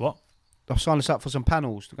what? I've signed us up for some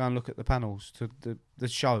panels to go and look at the panels to the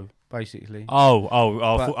show, basically.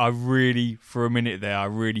 I really, for a minute there, I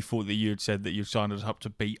really thought that you had said that you signed us up to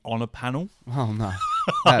be on a panel. Oh no,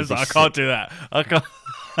 I was like, I can't do that.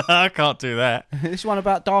 I can't do that. This one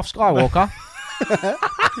about Darth Skywalker. Got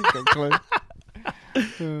a clue.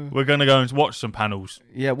 We're going to go and watch some panels.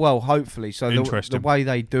 Yeah, well, hopefully. So the way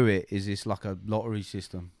they do it is it's like a lottery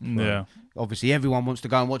system. Yeah. Obviously, everyone wants to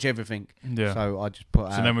go and watch everything. Yeah. So I just put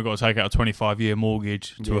out. So then we've got to take out a 25-year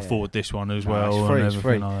mortgage to afford this one as well. It's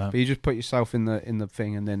free. Like that. But you just put yourself in the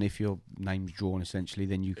thing, and then if your name's drawn, essentially,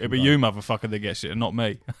 then you can. It'll be you, motherfucker, that gets it, and not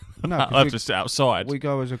me. No, I'll just sit outside. We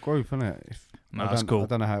go as a group, innit? That's cool. I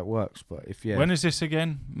don't know how it works, but if When is this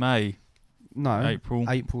again? May? No. April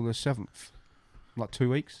the 7th. Like 2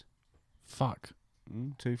 weeks. Fuck.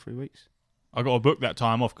 2-3 weeks. I got to book that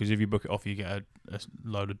time off because if you book it off, you get a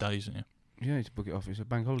load of days, don't you? You need to book it off. It's a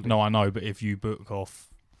bank holiday. No, I know, but if you book off,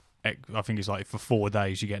 I think it's like for 4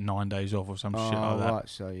 days, you get 9 days off or some shit like that. Right,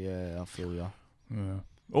 so yeah, I feel you. Yeah.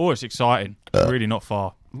 Oh, it's exciting. Really not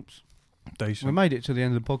far. Oops. Decent. We made it to the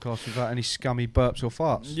end of the podcast without any scummy burps or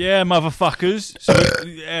farts. Yeah, motherfuckers. So,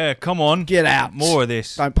 yeah, come on. Get out. More of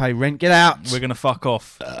this. Don't pay rent. Get out. We're going to fuck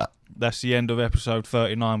off. That's the end of episode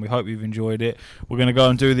 39. We hope you've enjoyed it. We're going to go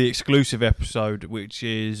and do the exclusive episode, which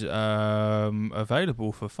is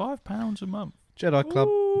available for £5 a month. Jedi Club.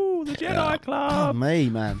 Ooh, the Jedi Club. Oh, me,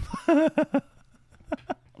 man.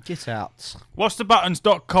 Get out.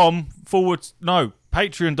 What'sthebuttons.com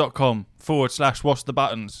patreon.com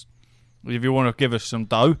 /what'sthebuttons. If you want to give us some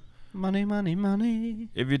dough. Money.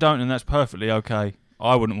 If you don't, then that's perfectly okay.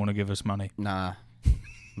 I wouldn't want to give us money. Nah,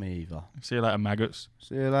 me either. See you later, maggots.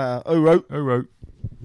 See you later. Oh, right. Oh, right.